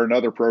season, and they're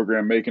another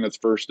program making its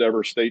first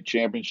ever state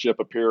championship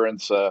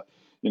appearance.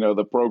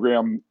 The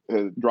program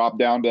dropped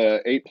down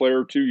to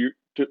 8-player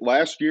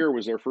last year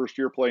was their first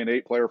year playing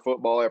 8-player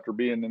football after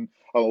being in an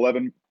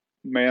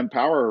 11-man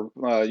power.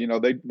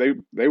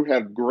 They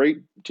had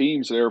great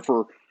teams there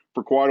for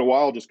quite a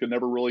while, just could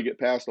never really get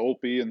past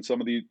Olpe and some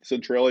of the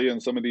Centralia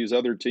and some of these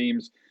other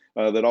teams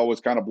that always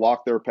kind of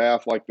block their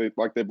path like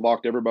they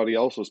blocked everybody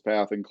else's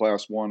path in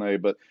Class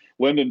 1A. But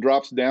Linden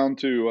drops down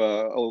to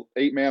a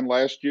 8-man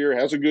last year,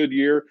 has a good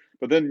year,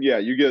 but then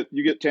you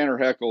get Tanner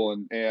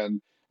Heckel,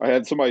 and I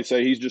had somebody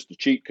say he's just a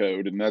cheat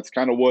code, and that's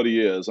kind of what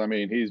he is. I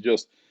mean, he's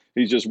just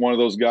one of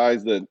those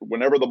guys that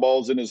whenever the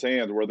ball's in his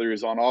hand, whether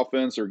he's on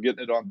offense or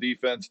getting it on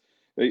defense,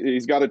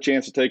 he's got a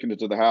chance of taking it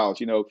to the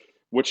house.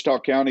 Wichita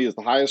County is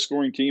the highest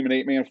scoring team in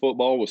 8-man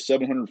football with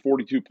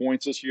 742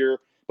 points this year,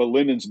 but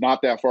Linden's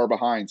not that far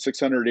behind,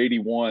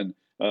 681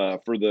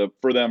 for them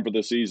for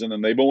the season,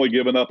 and they've only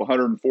given up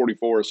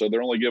 144, so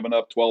they're only giving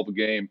up 12 a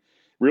game.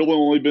 Really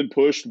only been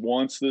pushed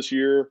once this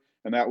year,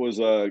 and that was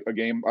a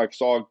game I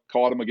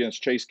caught them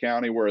against Chase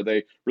County where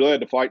they really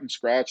had to fight and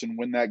scratch and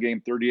win that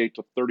game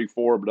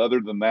 38-34. But other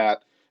than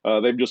that,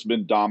 they've just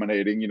been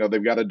dominating.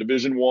 They've got a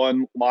Division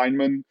I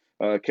lineman,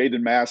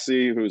 Caden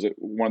Massey, who's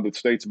one of the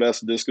state's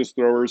best discus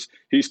throwers.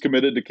 He's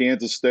committed to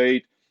Kansas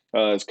State.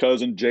 His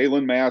cousin,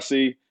 Jalen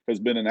Massey, has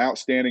been an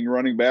outstanding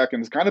running back and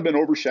has kind of been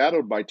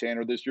overshadowed by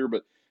Tanner this year.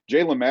 But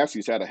Jalen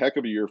Massey's had a heck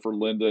of a year for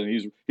Linden.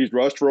 He's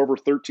rushed for over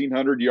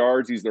 1,300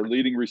 yards. He's their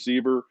leading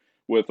receiver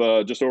with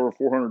just over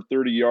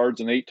 430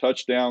 yards and 8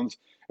 touchdowns.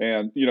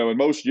 And, in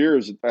most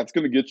years, that's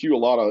going to get you a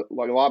lot of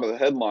the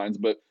headlines.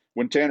 But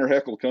when Tanner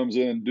Heckel comes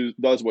in and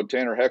does what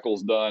Tanner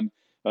Heckel's done,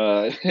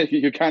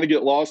 you kind of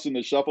get lost in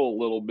the shuffle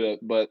a little bit.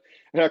 But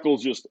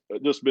Heckel's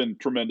just been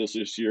tremendous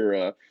this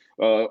year.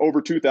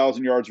 Over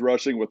 2,000 yards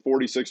rushing with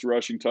 46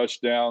 rushing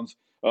touchdowns,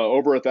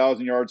 over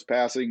 1,000 yards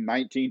passing,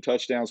 19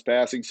 touchdowns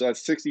passing. So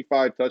that's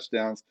 65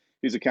 touchdowns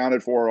he's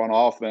accounted for on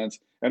offense.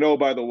 And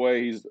by the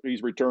way,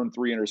 he's returned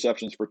 3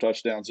 interceptions for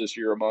touchdowns this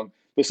year among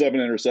the 7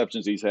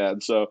 interceptions he's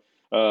had. So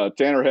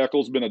Tanner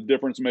Heckel's been a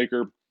difference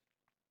maker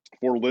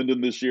for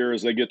Linden this year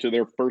as they get to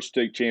their first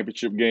state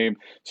championship game.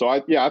 So I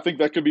think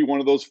that could be one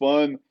of those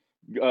fun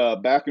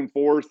back and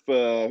forth.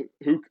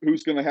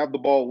 Who's going to have the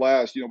ball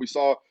last? We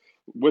saw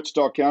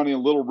Wichita County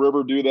and Little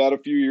River do that a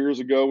few years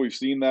ago. We've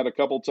seen that a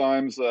couple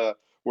times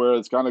where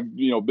it's kind of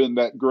been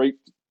that great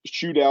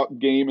shootout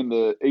game in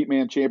the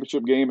 8-man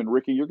championship game. And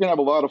Ricky, you're gonna have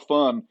a lot of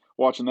fun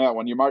watching that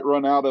one. You might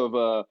run out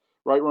of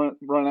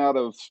run out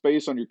of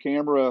space on your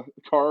camera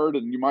card,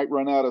 and you might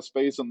run out of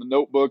space on the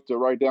notebook to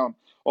write down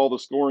all the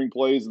scoring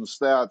plays and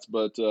stats.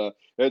 But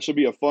that should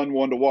be a fun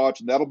one to watch.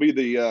 And that'll be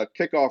the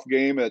kickoff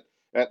game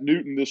at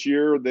Newton this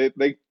year.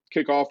 They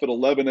kick off at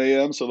 11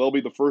 a.m., so they'll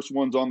be the first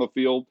ones on the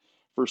field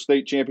for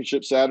state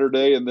championship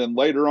Saturday. And then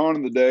later on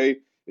in the day,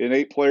 in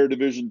 8-player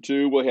Division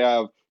II, we'll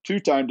have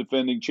 2-time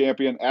defending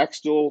champion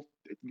Axtell,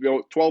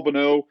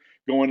 12-0,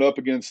 going up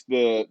against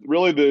the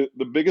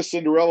biggest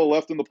Cinderella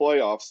left in the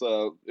playoffs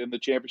in the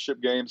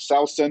championship game,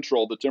 South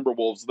Central, the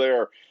Timberwolves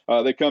there.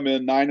 They come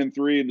in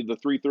 9-3 into the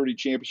 3:30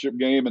 championship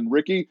game. And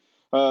Ricky,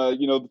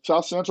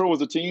 South Central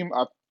was a team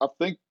I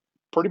think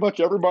pretty much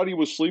everybody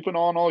was sleeping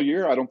on all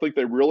year. I don't think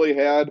they really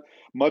had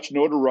much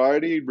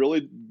notoriety,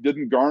 really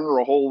didn't garner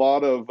a whole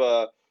lot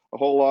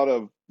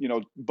of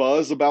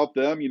buzz about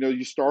them.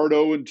 You start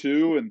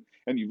 0-2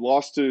 and you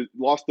lost to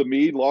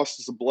Meade, lost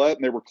to Sublette,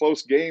 and they were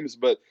close games,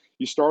 but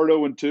you start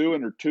 0-2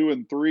 and are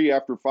 2-3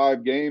 after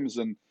 5 games,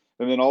 and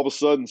then all of a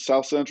sudden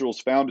South Central's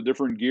found a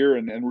different gear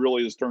and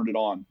really has turned it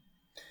on.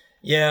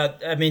 Yeah,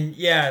 I mean,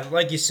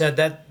 like you said,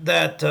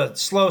 that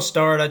slow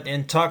start,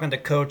 and talking to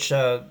Coach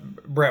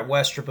Brett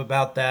Westrup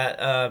about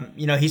that,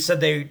 he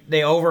said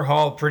they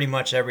overhauled pretty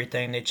much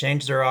everything. They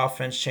changed their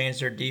offense,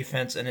 changed their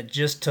defense, and it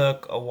just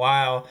took a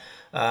while,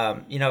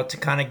 to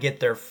kind of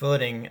get their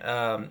footing.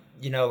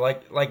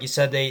 Like you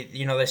said,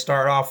 they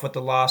start off with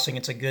the loss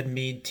against a good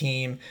Meade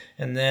team,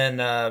 and then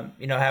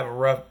have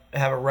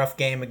a rough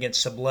game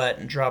against Sublette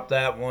and drop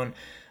that one.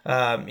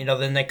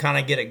 Then they kind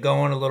of get it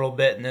going a little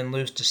bit and then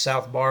lose to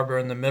South Barbara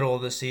in the middle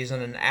of the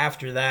season. And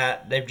after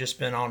that, they've just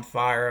been on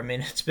fire. I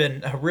mean, it's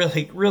been a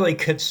really, really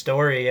good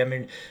story. I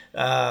mean,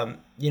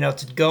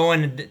 to go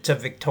into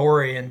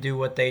Victoria and do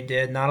what they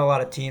did, not a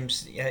lot of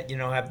teams,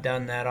 have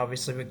done that.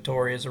 Obviously,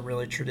 Victoria is a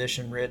really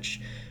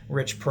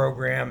tradition-rich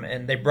program,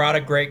 and they brought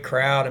a great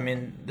crowd. I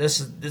mean, this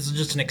is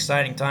just an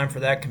exciting time for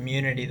that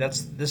community.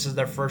 This is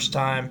their first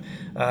time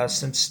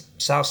since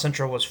South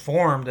Central was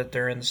formed that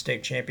they're in the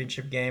state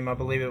championship game. I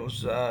believe it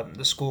was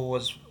the school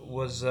was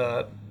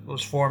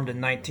formed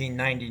in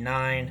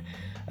 1999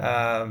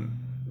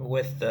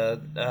 with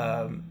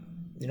the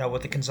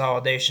with the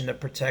consolidation of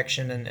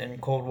protection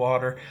and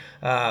Coldwater.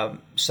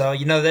 So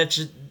that's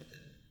just,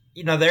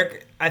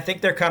 I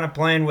think they're kind of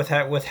playing with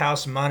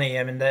house money.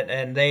 I mean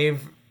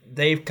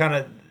they've kind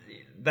of,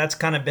 that's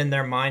kind of been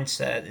their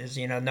mindset is,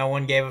 no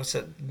one gave us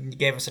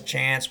a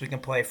chance. We can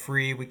play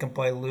free. We can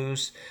play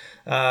loose.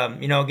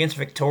 Against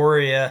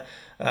Victoria,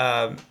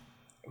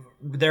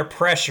 their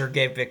pressure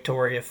gave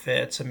Victoria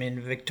fits. I mean,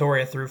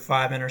 Victoria threw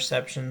 5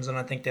 interceptions, and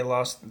I think they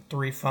lost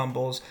 3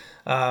 fumbles.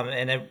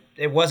 And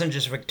it wasn't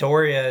just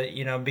Victoria,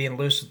 being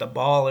loose with the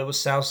ball. It was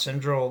South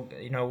Central,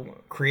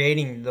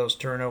 creating those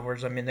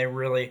turnovers. I mean, they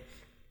really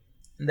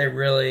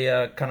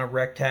kind of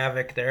wreaked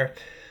havoc there.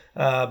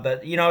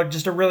 But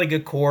just a really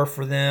good core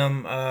for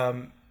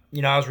them.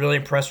 I was really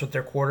impressed with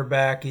their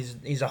quarterback.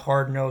 He's a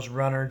hard-nosed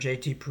runner,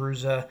 JT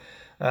Perusa,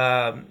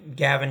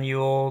 Gavin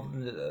Ewell,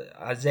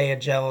 Isaiah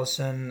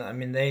Jellison. I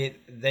mean,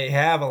 they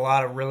have a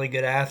lot of really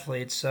good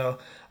athletes. So,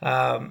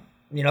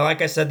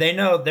 like I said, they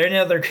know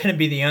they're going to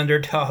be the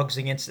underdogs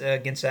against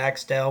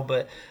Axtell,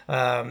 but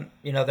they're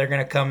going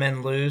to come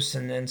in loose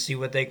and see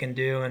what they can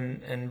do.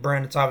 And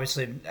Brent, it's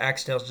obviously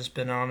Axtell's just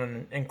been on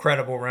an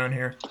incredible run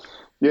here.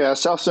 Yeah,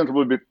 South Central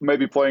would be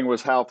maybe playing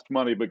with house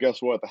money, but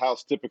guess what? The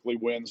house typically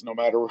wins no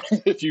matter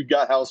if you've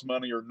got house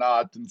money or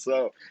not. And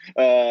so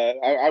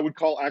I would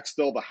call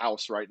Axtell the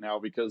house right now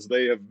because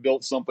they have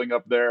built something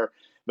up there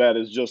that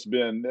has just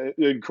been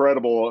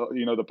incredible.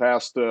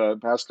 The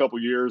past couple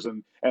years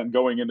and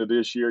going into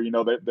this year.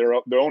 They're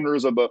the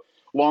owners of the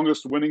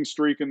longest winning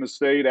streak in the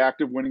state,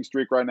 active winning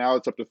streak right now.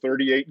 It's up to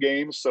 38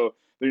 games. So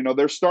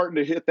they're starting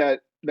to hit that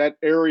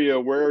area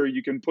where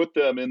you can put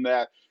them in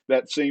that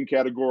same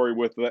category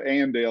with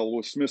Andale,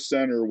 with Smith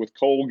Center, with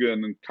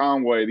Colgan and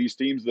Conway, these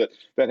teams that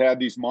had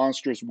these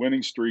monstrous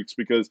winning streaks,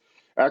 because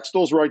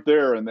Axtell's right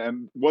there.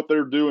 And what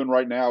they're doing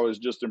right now is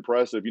just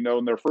impressive.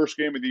 In their first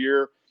game of the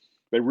year,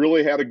 they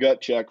really had a gut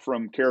check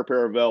from Care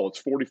Paravel.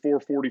 It's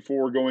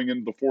 44-44 going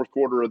into the fourth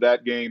quarter of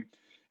that game.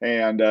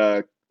 And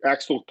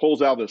Axtell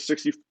pulls out a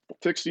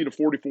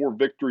 60-44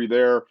 victory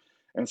there.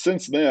 And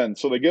since then,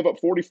 so they give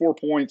up 44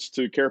 points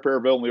to Care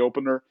Paravel in the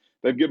opener.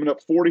 They've given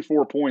up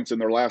 44 points in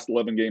their last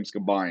 11 games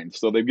combined.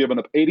 So they've given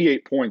up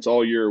 88 points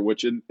all year,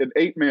 which in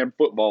eight-man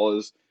football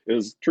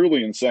is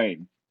truly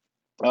insane.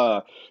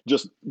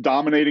 Just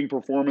dominating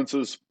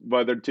performances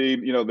by their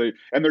team.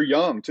 They're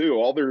young too.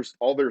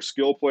 All their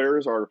skill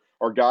players are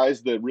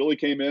guys that really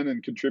came in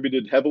and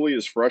contributed heavily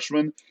as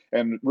freshmen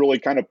and really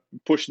kind of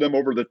pushed them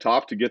over the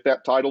top to get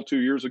that title 2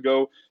 years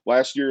ago.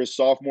 Last year as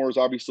sophomores,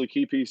 obviously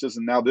key pieces,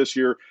 and now this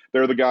year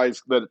they're the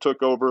guys that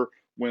took over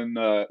when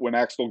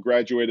Axtell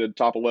graduated.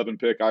 Top 11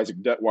 pick Isaac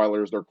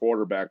Detweiler is their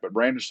quarterback, but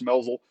Brandon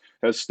Schmelzel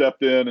has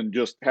stepped in and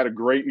just had a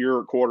great year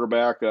at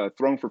quarterback.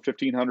 Thrown for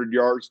 1,500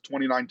 yards,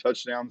 29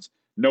 touchdowns.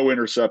 No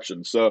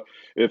interceptions. So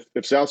if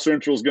South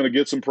Central is going to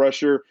get some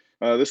pressure,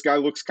 this guy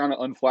looks kind of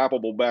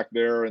unflappable back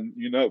there, and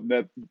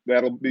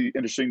that'll be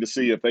interesting to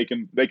see if they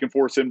can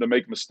force him to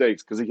make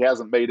mistakes, because he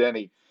hasn't made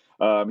any.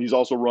 He's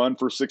also run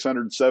for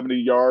 670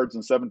 yards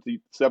and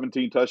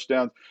 17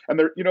 touchdowns, and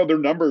their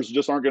numbers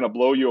just aren't going to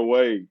blow you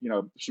away.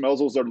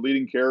 Schmelzel's their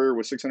leading carrier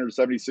with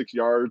 676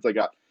 yards. They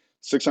got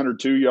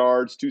 602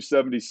 yards,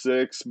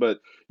 276. But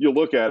you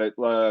look at it,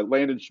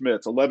 Landon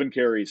Schmitz, 11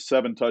 carries,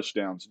 7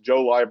 touchdowns.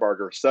 Joe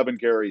Liebarger, 7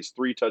 carries,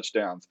 3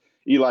 touchdowns.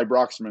 Eli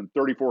Broxman,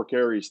 34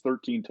 carries,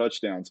 13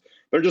 touchdowns.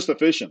 They're just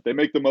efficient. They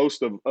make the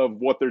most of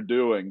what they're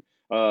doing.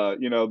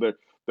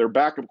 Their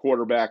backup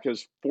quarterback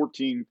has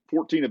 14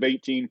 of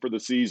 18 for the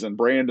season.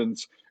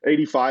 Brandon's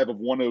 85 of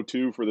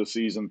 102 for the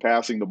season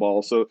passing the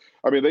ball. So,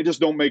 they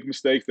just don't make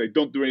mistakes. They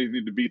don't do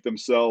anything to beat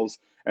themselves.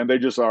 And they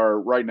just are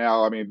right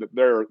now.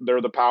 They're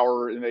the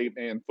power in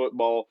eight-man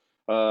football.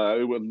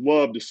 I would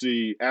love to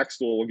see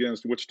Axtell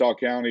against Wichita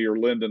County or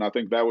Linden. I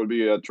think that would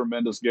be a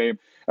tremendous game.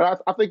 And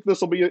I think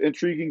this will be an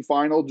intriguing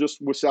final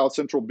just with South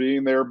Central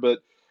being there. But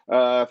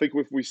I think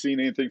if we've seen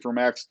anything from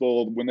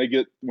Axtell, when they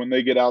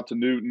get out to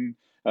Newton,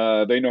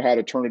 they know how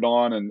to turn it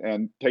on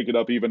and take it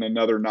up even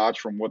another notch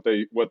from what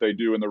they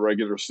do in the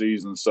regular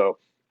season. So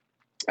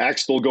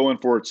Axtell going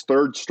for its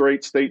third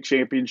straight state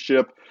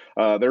championship.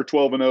 They're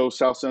 12-0.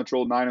 South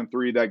Central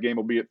 9-3. That game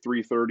will be at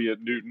 3:30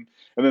 at Newton.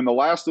 And then the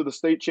last of the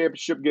state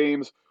championship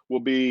games will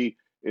be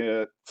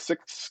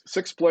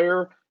six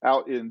player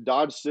out in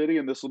Dodge City,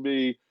 and this will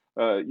be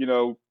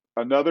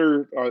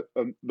another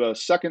the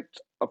second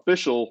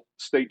official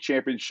state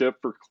championship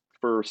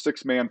for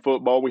six-man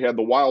football. We had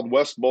the Wild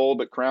West Bowl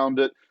that crowned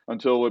it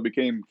until it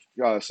became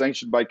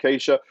sanctioned by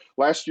KSHSAA.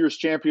 Last year's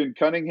champion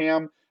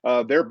Cunningham,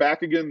 they're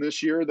back again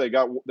this year. They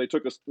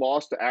took a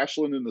loss to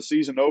Ashland in the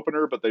season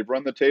opener, but they've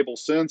run the table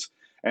since,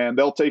 and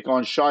they'll take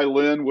on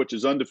Shiloh, which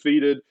is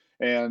undefeated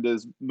and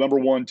is number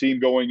one team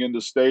going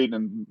into state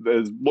and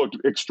has looked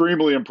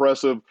extremely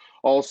impressive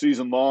all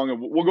season long.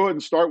 And we'll go ahead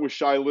and start with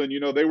Shiloh.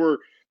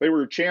 They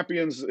were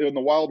champions in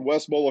the Wild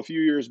West Bowl a few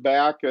years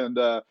back, and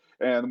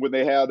when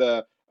they had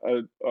an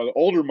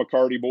older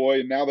McCarty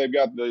boy, and now they've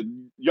got the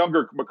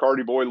younger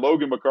McCarty boy,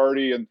 Logan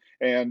McCarty, and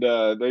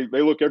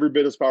they look every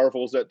bit as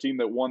powerful as that team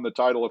that won the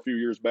title a few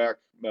years back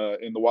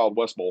in the Wild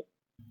West Bowl.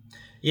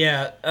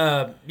 Yeah,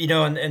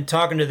 and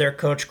talking to their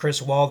coach,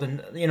 Chris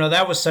Walden,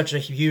 that was such a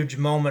huge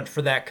moment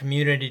for that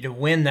community to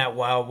win that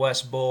Wild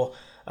West Bowl.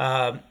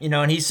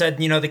 And he said,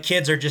 the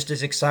kids are just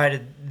as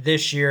excited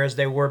this year as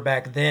they were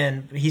back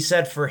then. He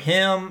said for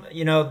him,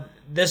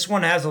 this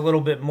one has a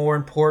little bit more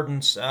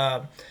importance.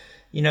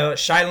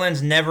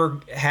 Shiloh's never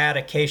had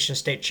a KSHSAA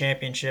state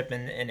championship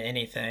in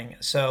anything,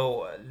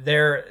 so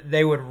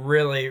they would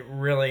really,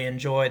 really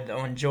enjoy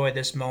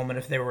this moment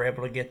if they were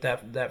able to get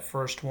that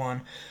first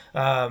one.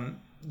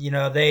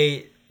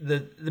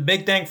 The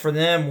big thing for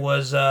them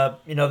was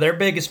their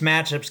biggest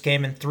matchups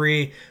came in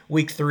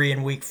week 3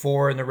 and week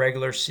 4 in the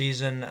regular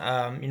season.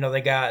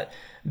 They got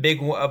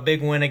a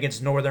big win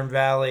against Northern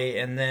Valley,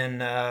 and then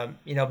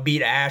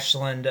beat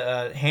Ashland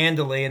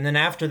handily. And then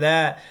after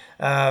that,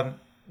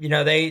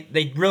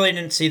 they really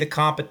didn't see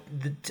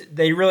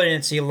they really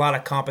didn't see a lot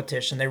of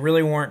competition. They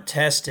really weren't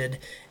tested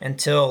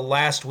until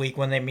last week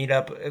when they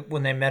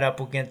met up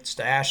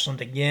against Ashland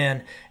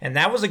again, and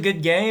that was a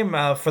good game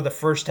for the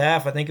first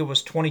half. I think it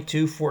was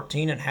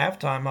 22-14 at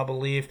halftime, I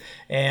believe.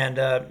 And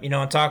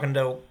in talking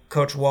to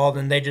Coach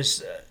Walden, they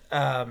just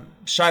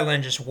Shiloh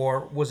just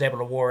was able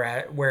to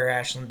wear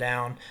Ashland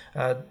down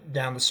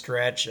the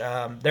stretch.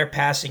 Their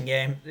passing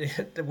game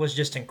was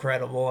just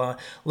incredible.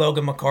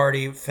 Logan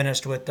McCarty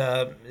finished with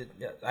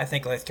I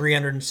think like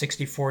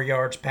 364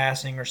 yards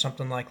passing or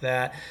something like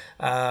that.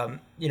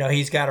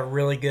 He's got a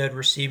really good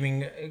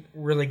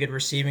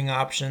receiving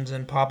options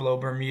in Pablo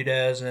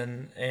Bermudez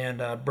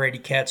and Brady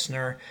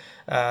Ketzner.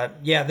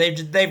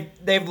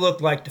 They've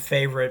looked like the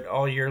favorite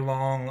all year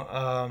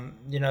long.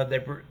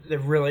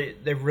 They've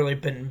really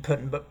been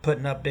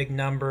putting up big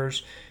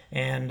numbers,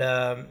 and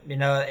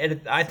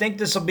I think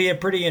this will be a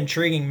pretty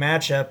intriguing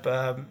matchup.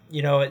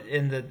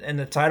 In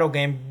the title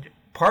game.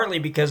 Partly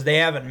because they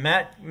haven't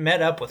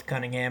met up with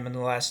Cunningham in the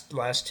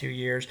last 2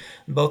 years.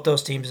 Both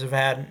those teams have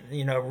had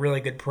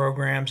really good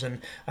programs, and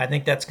I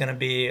think that's going to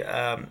be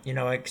an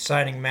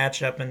exciting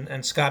matchup.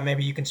 And Scott,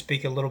 maybe you can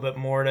speak a little bit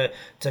more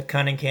to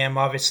Cunningham.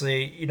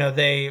 Obviously,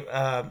 they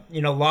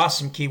lost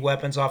some key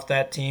weapons off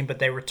that team, but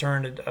they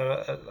returned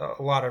a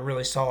lot of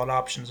really solid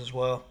options as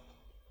well.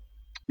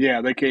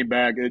 Yeah, they came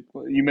back.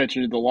 You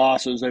mentioned the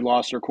losses. They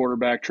lost their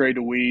quarterback, Trey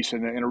DeWeese,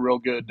 and a real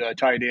good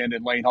tight end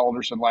in Lane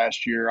Halderson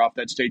last year off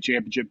that state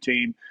championship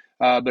team.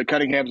 But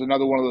Cunningham's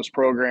another one of those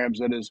programs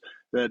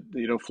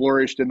that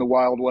flourished in the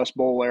Wild West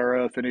Bowl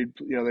era.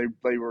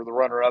 They were the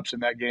runner-ups in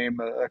that game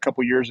a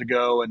couple years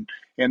ago,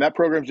 and that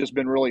program's just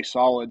been really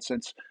solid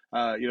since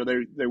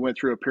they went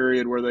through a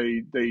period where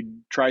they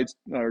tried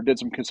or did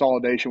some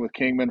consolidation with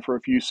Kingman for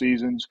a few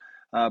seasons.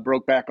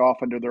 Broke back off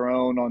under their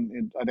own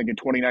I think in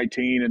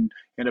 2019 and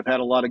have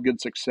had a lot of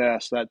good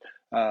success. That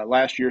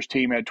last year's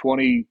team had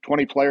 20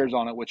 players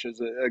on it, which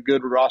is a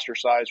good roster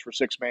size for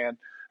six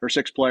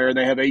player. And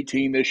they have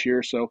 18 this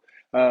year. So,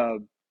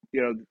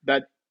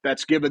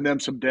 that's given them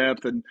some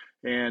depth and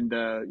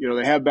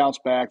they have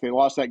bounced back. They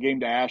lost that game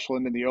to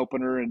Ashland in the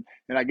opener. And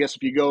I guess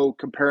if you go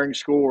comparing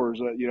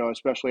scores,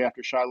 especially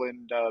after Shiloh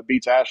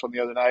beats Ashland the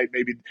other night,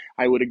 maybe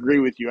I would agree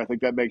with you. I think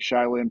that makes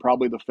Shiloh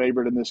probably the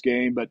favorite in this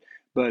game, but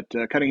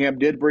Cunningham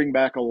did bring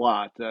back a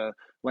lot.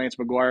 Lance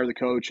McGuire, the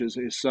coach, his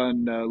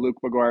son Luke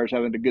McGuire is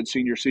having a good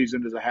senior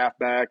season as a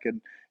halfback,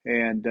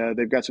 and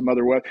they've got some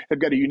other they've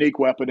got a unique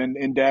weapon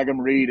in Dagum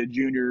Reed, a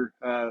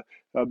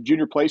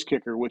junior place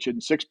kicker, which in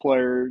six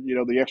player,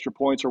 the extra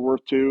points are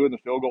worth 2 and the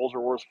field goals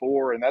are worth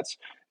 4, and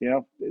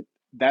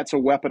that's a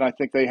weapon I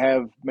think they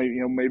have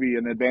maybe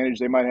an advantage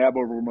they might have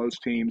over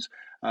most teams.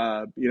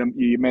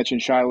 You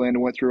mentioned Shiloh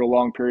went through a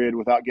long period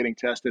without getting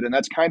tested, and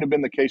that's kind of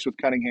been the case with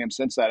Cunningham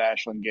since that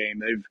Ashland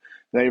game.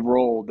 They've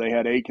rolled. They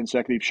had 8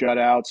 consecutive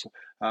shutouts.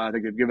 I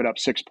think they've given up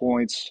 6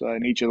 points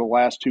in each of the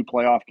last 2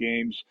 playoff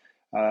games,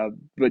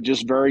 but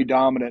just very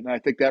dominant. And I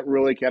think that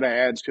really kind of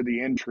adds to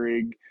the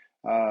intrigue.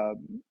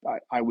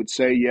 I would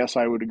say yes,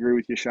 I would agree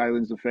with you.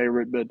 Shiloh's the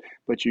favorite,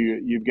 but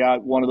you've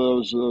got one of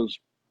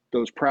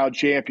those proud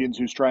champions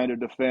who's trying to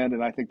defend,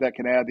 and I think that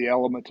can add the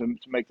element to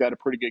make that a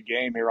pretty good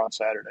game here on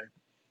Saturday.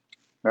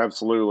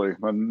 Absolutely.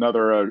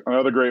 Another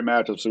great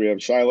matchup. So we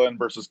have Shiloh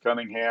versus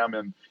Cunningham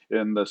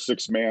in the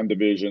 6-man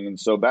division. And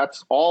so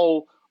that's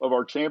all of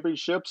our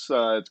championships.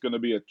 It's going to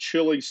be a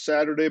chilly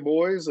Saturday,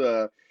 boys.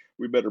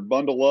 We better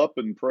bundle up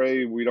and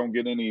pray we don't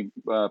get any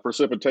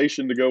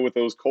precipitation to go with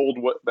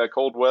that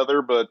cold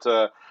weather.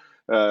 But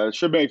it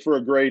should make for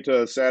a great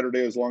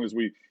Saturday as long as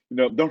we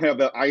don't have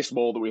that ice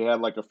bowl that we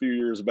had like a few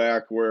years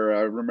back where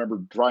I remember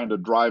trying to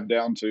drive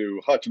down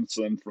to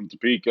Hutchinson from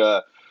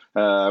Topeka.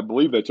 I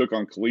believe they took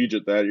on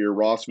Collegiate that year.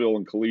 Rossville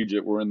and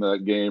Collegiate were in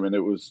that game, and it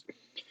was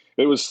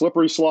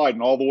slippery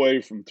sliding all the way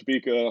from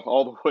Topeka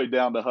all the way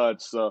down to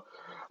Hutch. So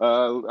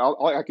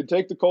I can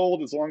take the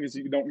cold as long as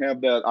you don't have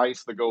that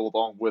ice to go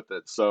along with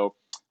it. So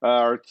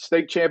our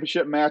state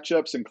championship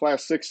matchups in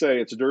Class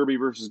 6A, it's Derby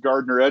versus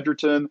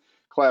Gardner-Edgerton.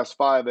 Class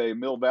 5A,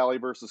 Mill Valley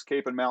versus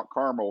Cape and Mount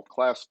Carmel.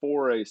 Class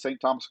 4A,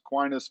 St. Thomas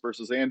Aquinas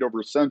versus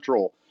Andover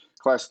Central.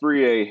 Class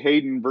 3A,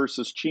 Hayden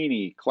versus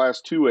Cheney.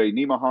 Class 2A,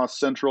 Nemaha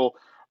Central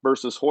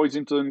versus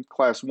Hoisington.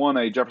 Class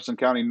 1A, Jefferson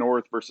County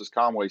North versus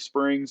Conway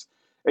Springs.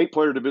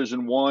 8-player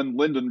Division 1,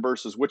 Linden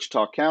versus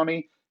Wichita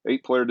County.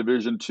 8-player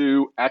Division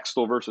 2,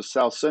 Axtell versus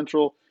South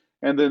Central.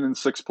 And then in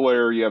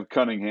 6-player, you have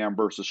Cunningham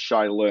versus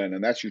Shiloh.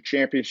 And that's your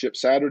championship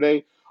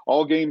Saturday.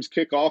 All games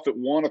kick off at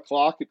 1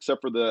 o'clock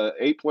except for the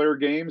 8-player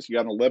games. You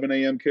got an 11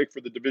 a.m. kick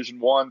for the Division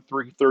 1,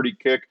 3:30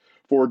 kick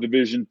for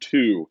Division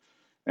 2.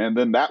 And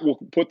then that will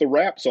put the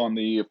wraps on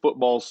the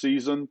football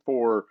season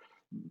for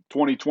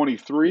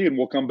 2023, and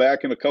we'll come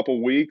back in a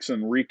couple weeks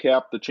and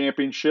recap the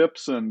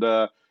championships and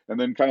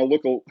then kind of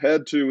look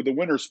ahead to the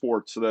winter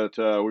sports that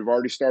we've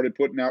already started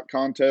putting out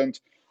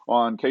content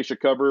on KSHSAA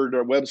Covered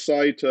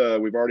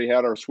website. We've already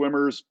had our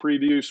swimmers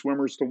preview,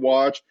 swimmers to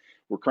watch.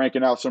 we're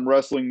cranking out some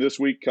wrestling this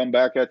week. Come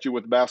back at you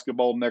with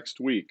basketball next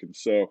week. And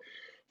so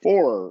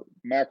for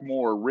Mac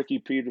Moore, Ricky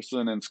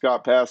Peterson, and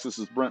Scott Pass, this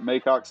is Brent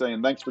Maycock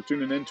saying thanks for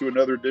tuning in to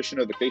another edition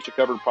of the KSHSAA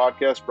Covered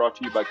Podcast brought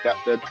to you by Cat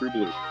Fed True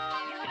Blue.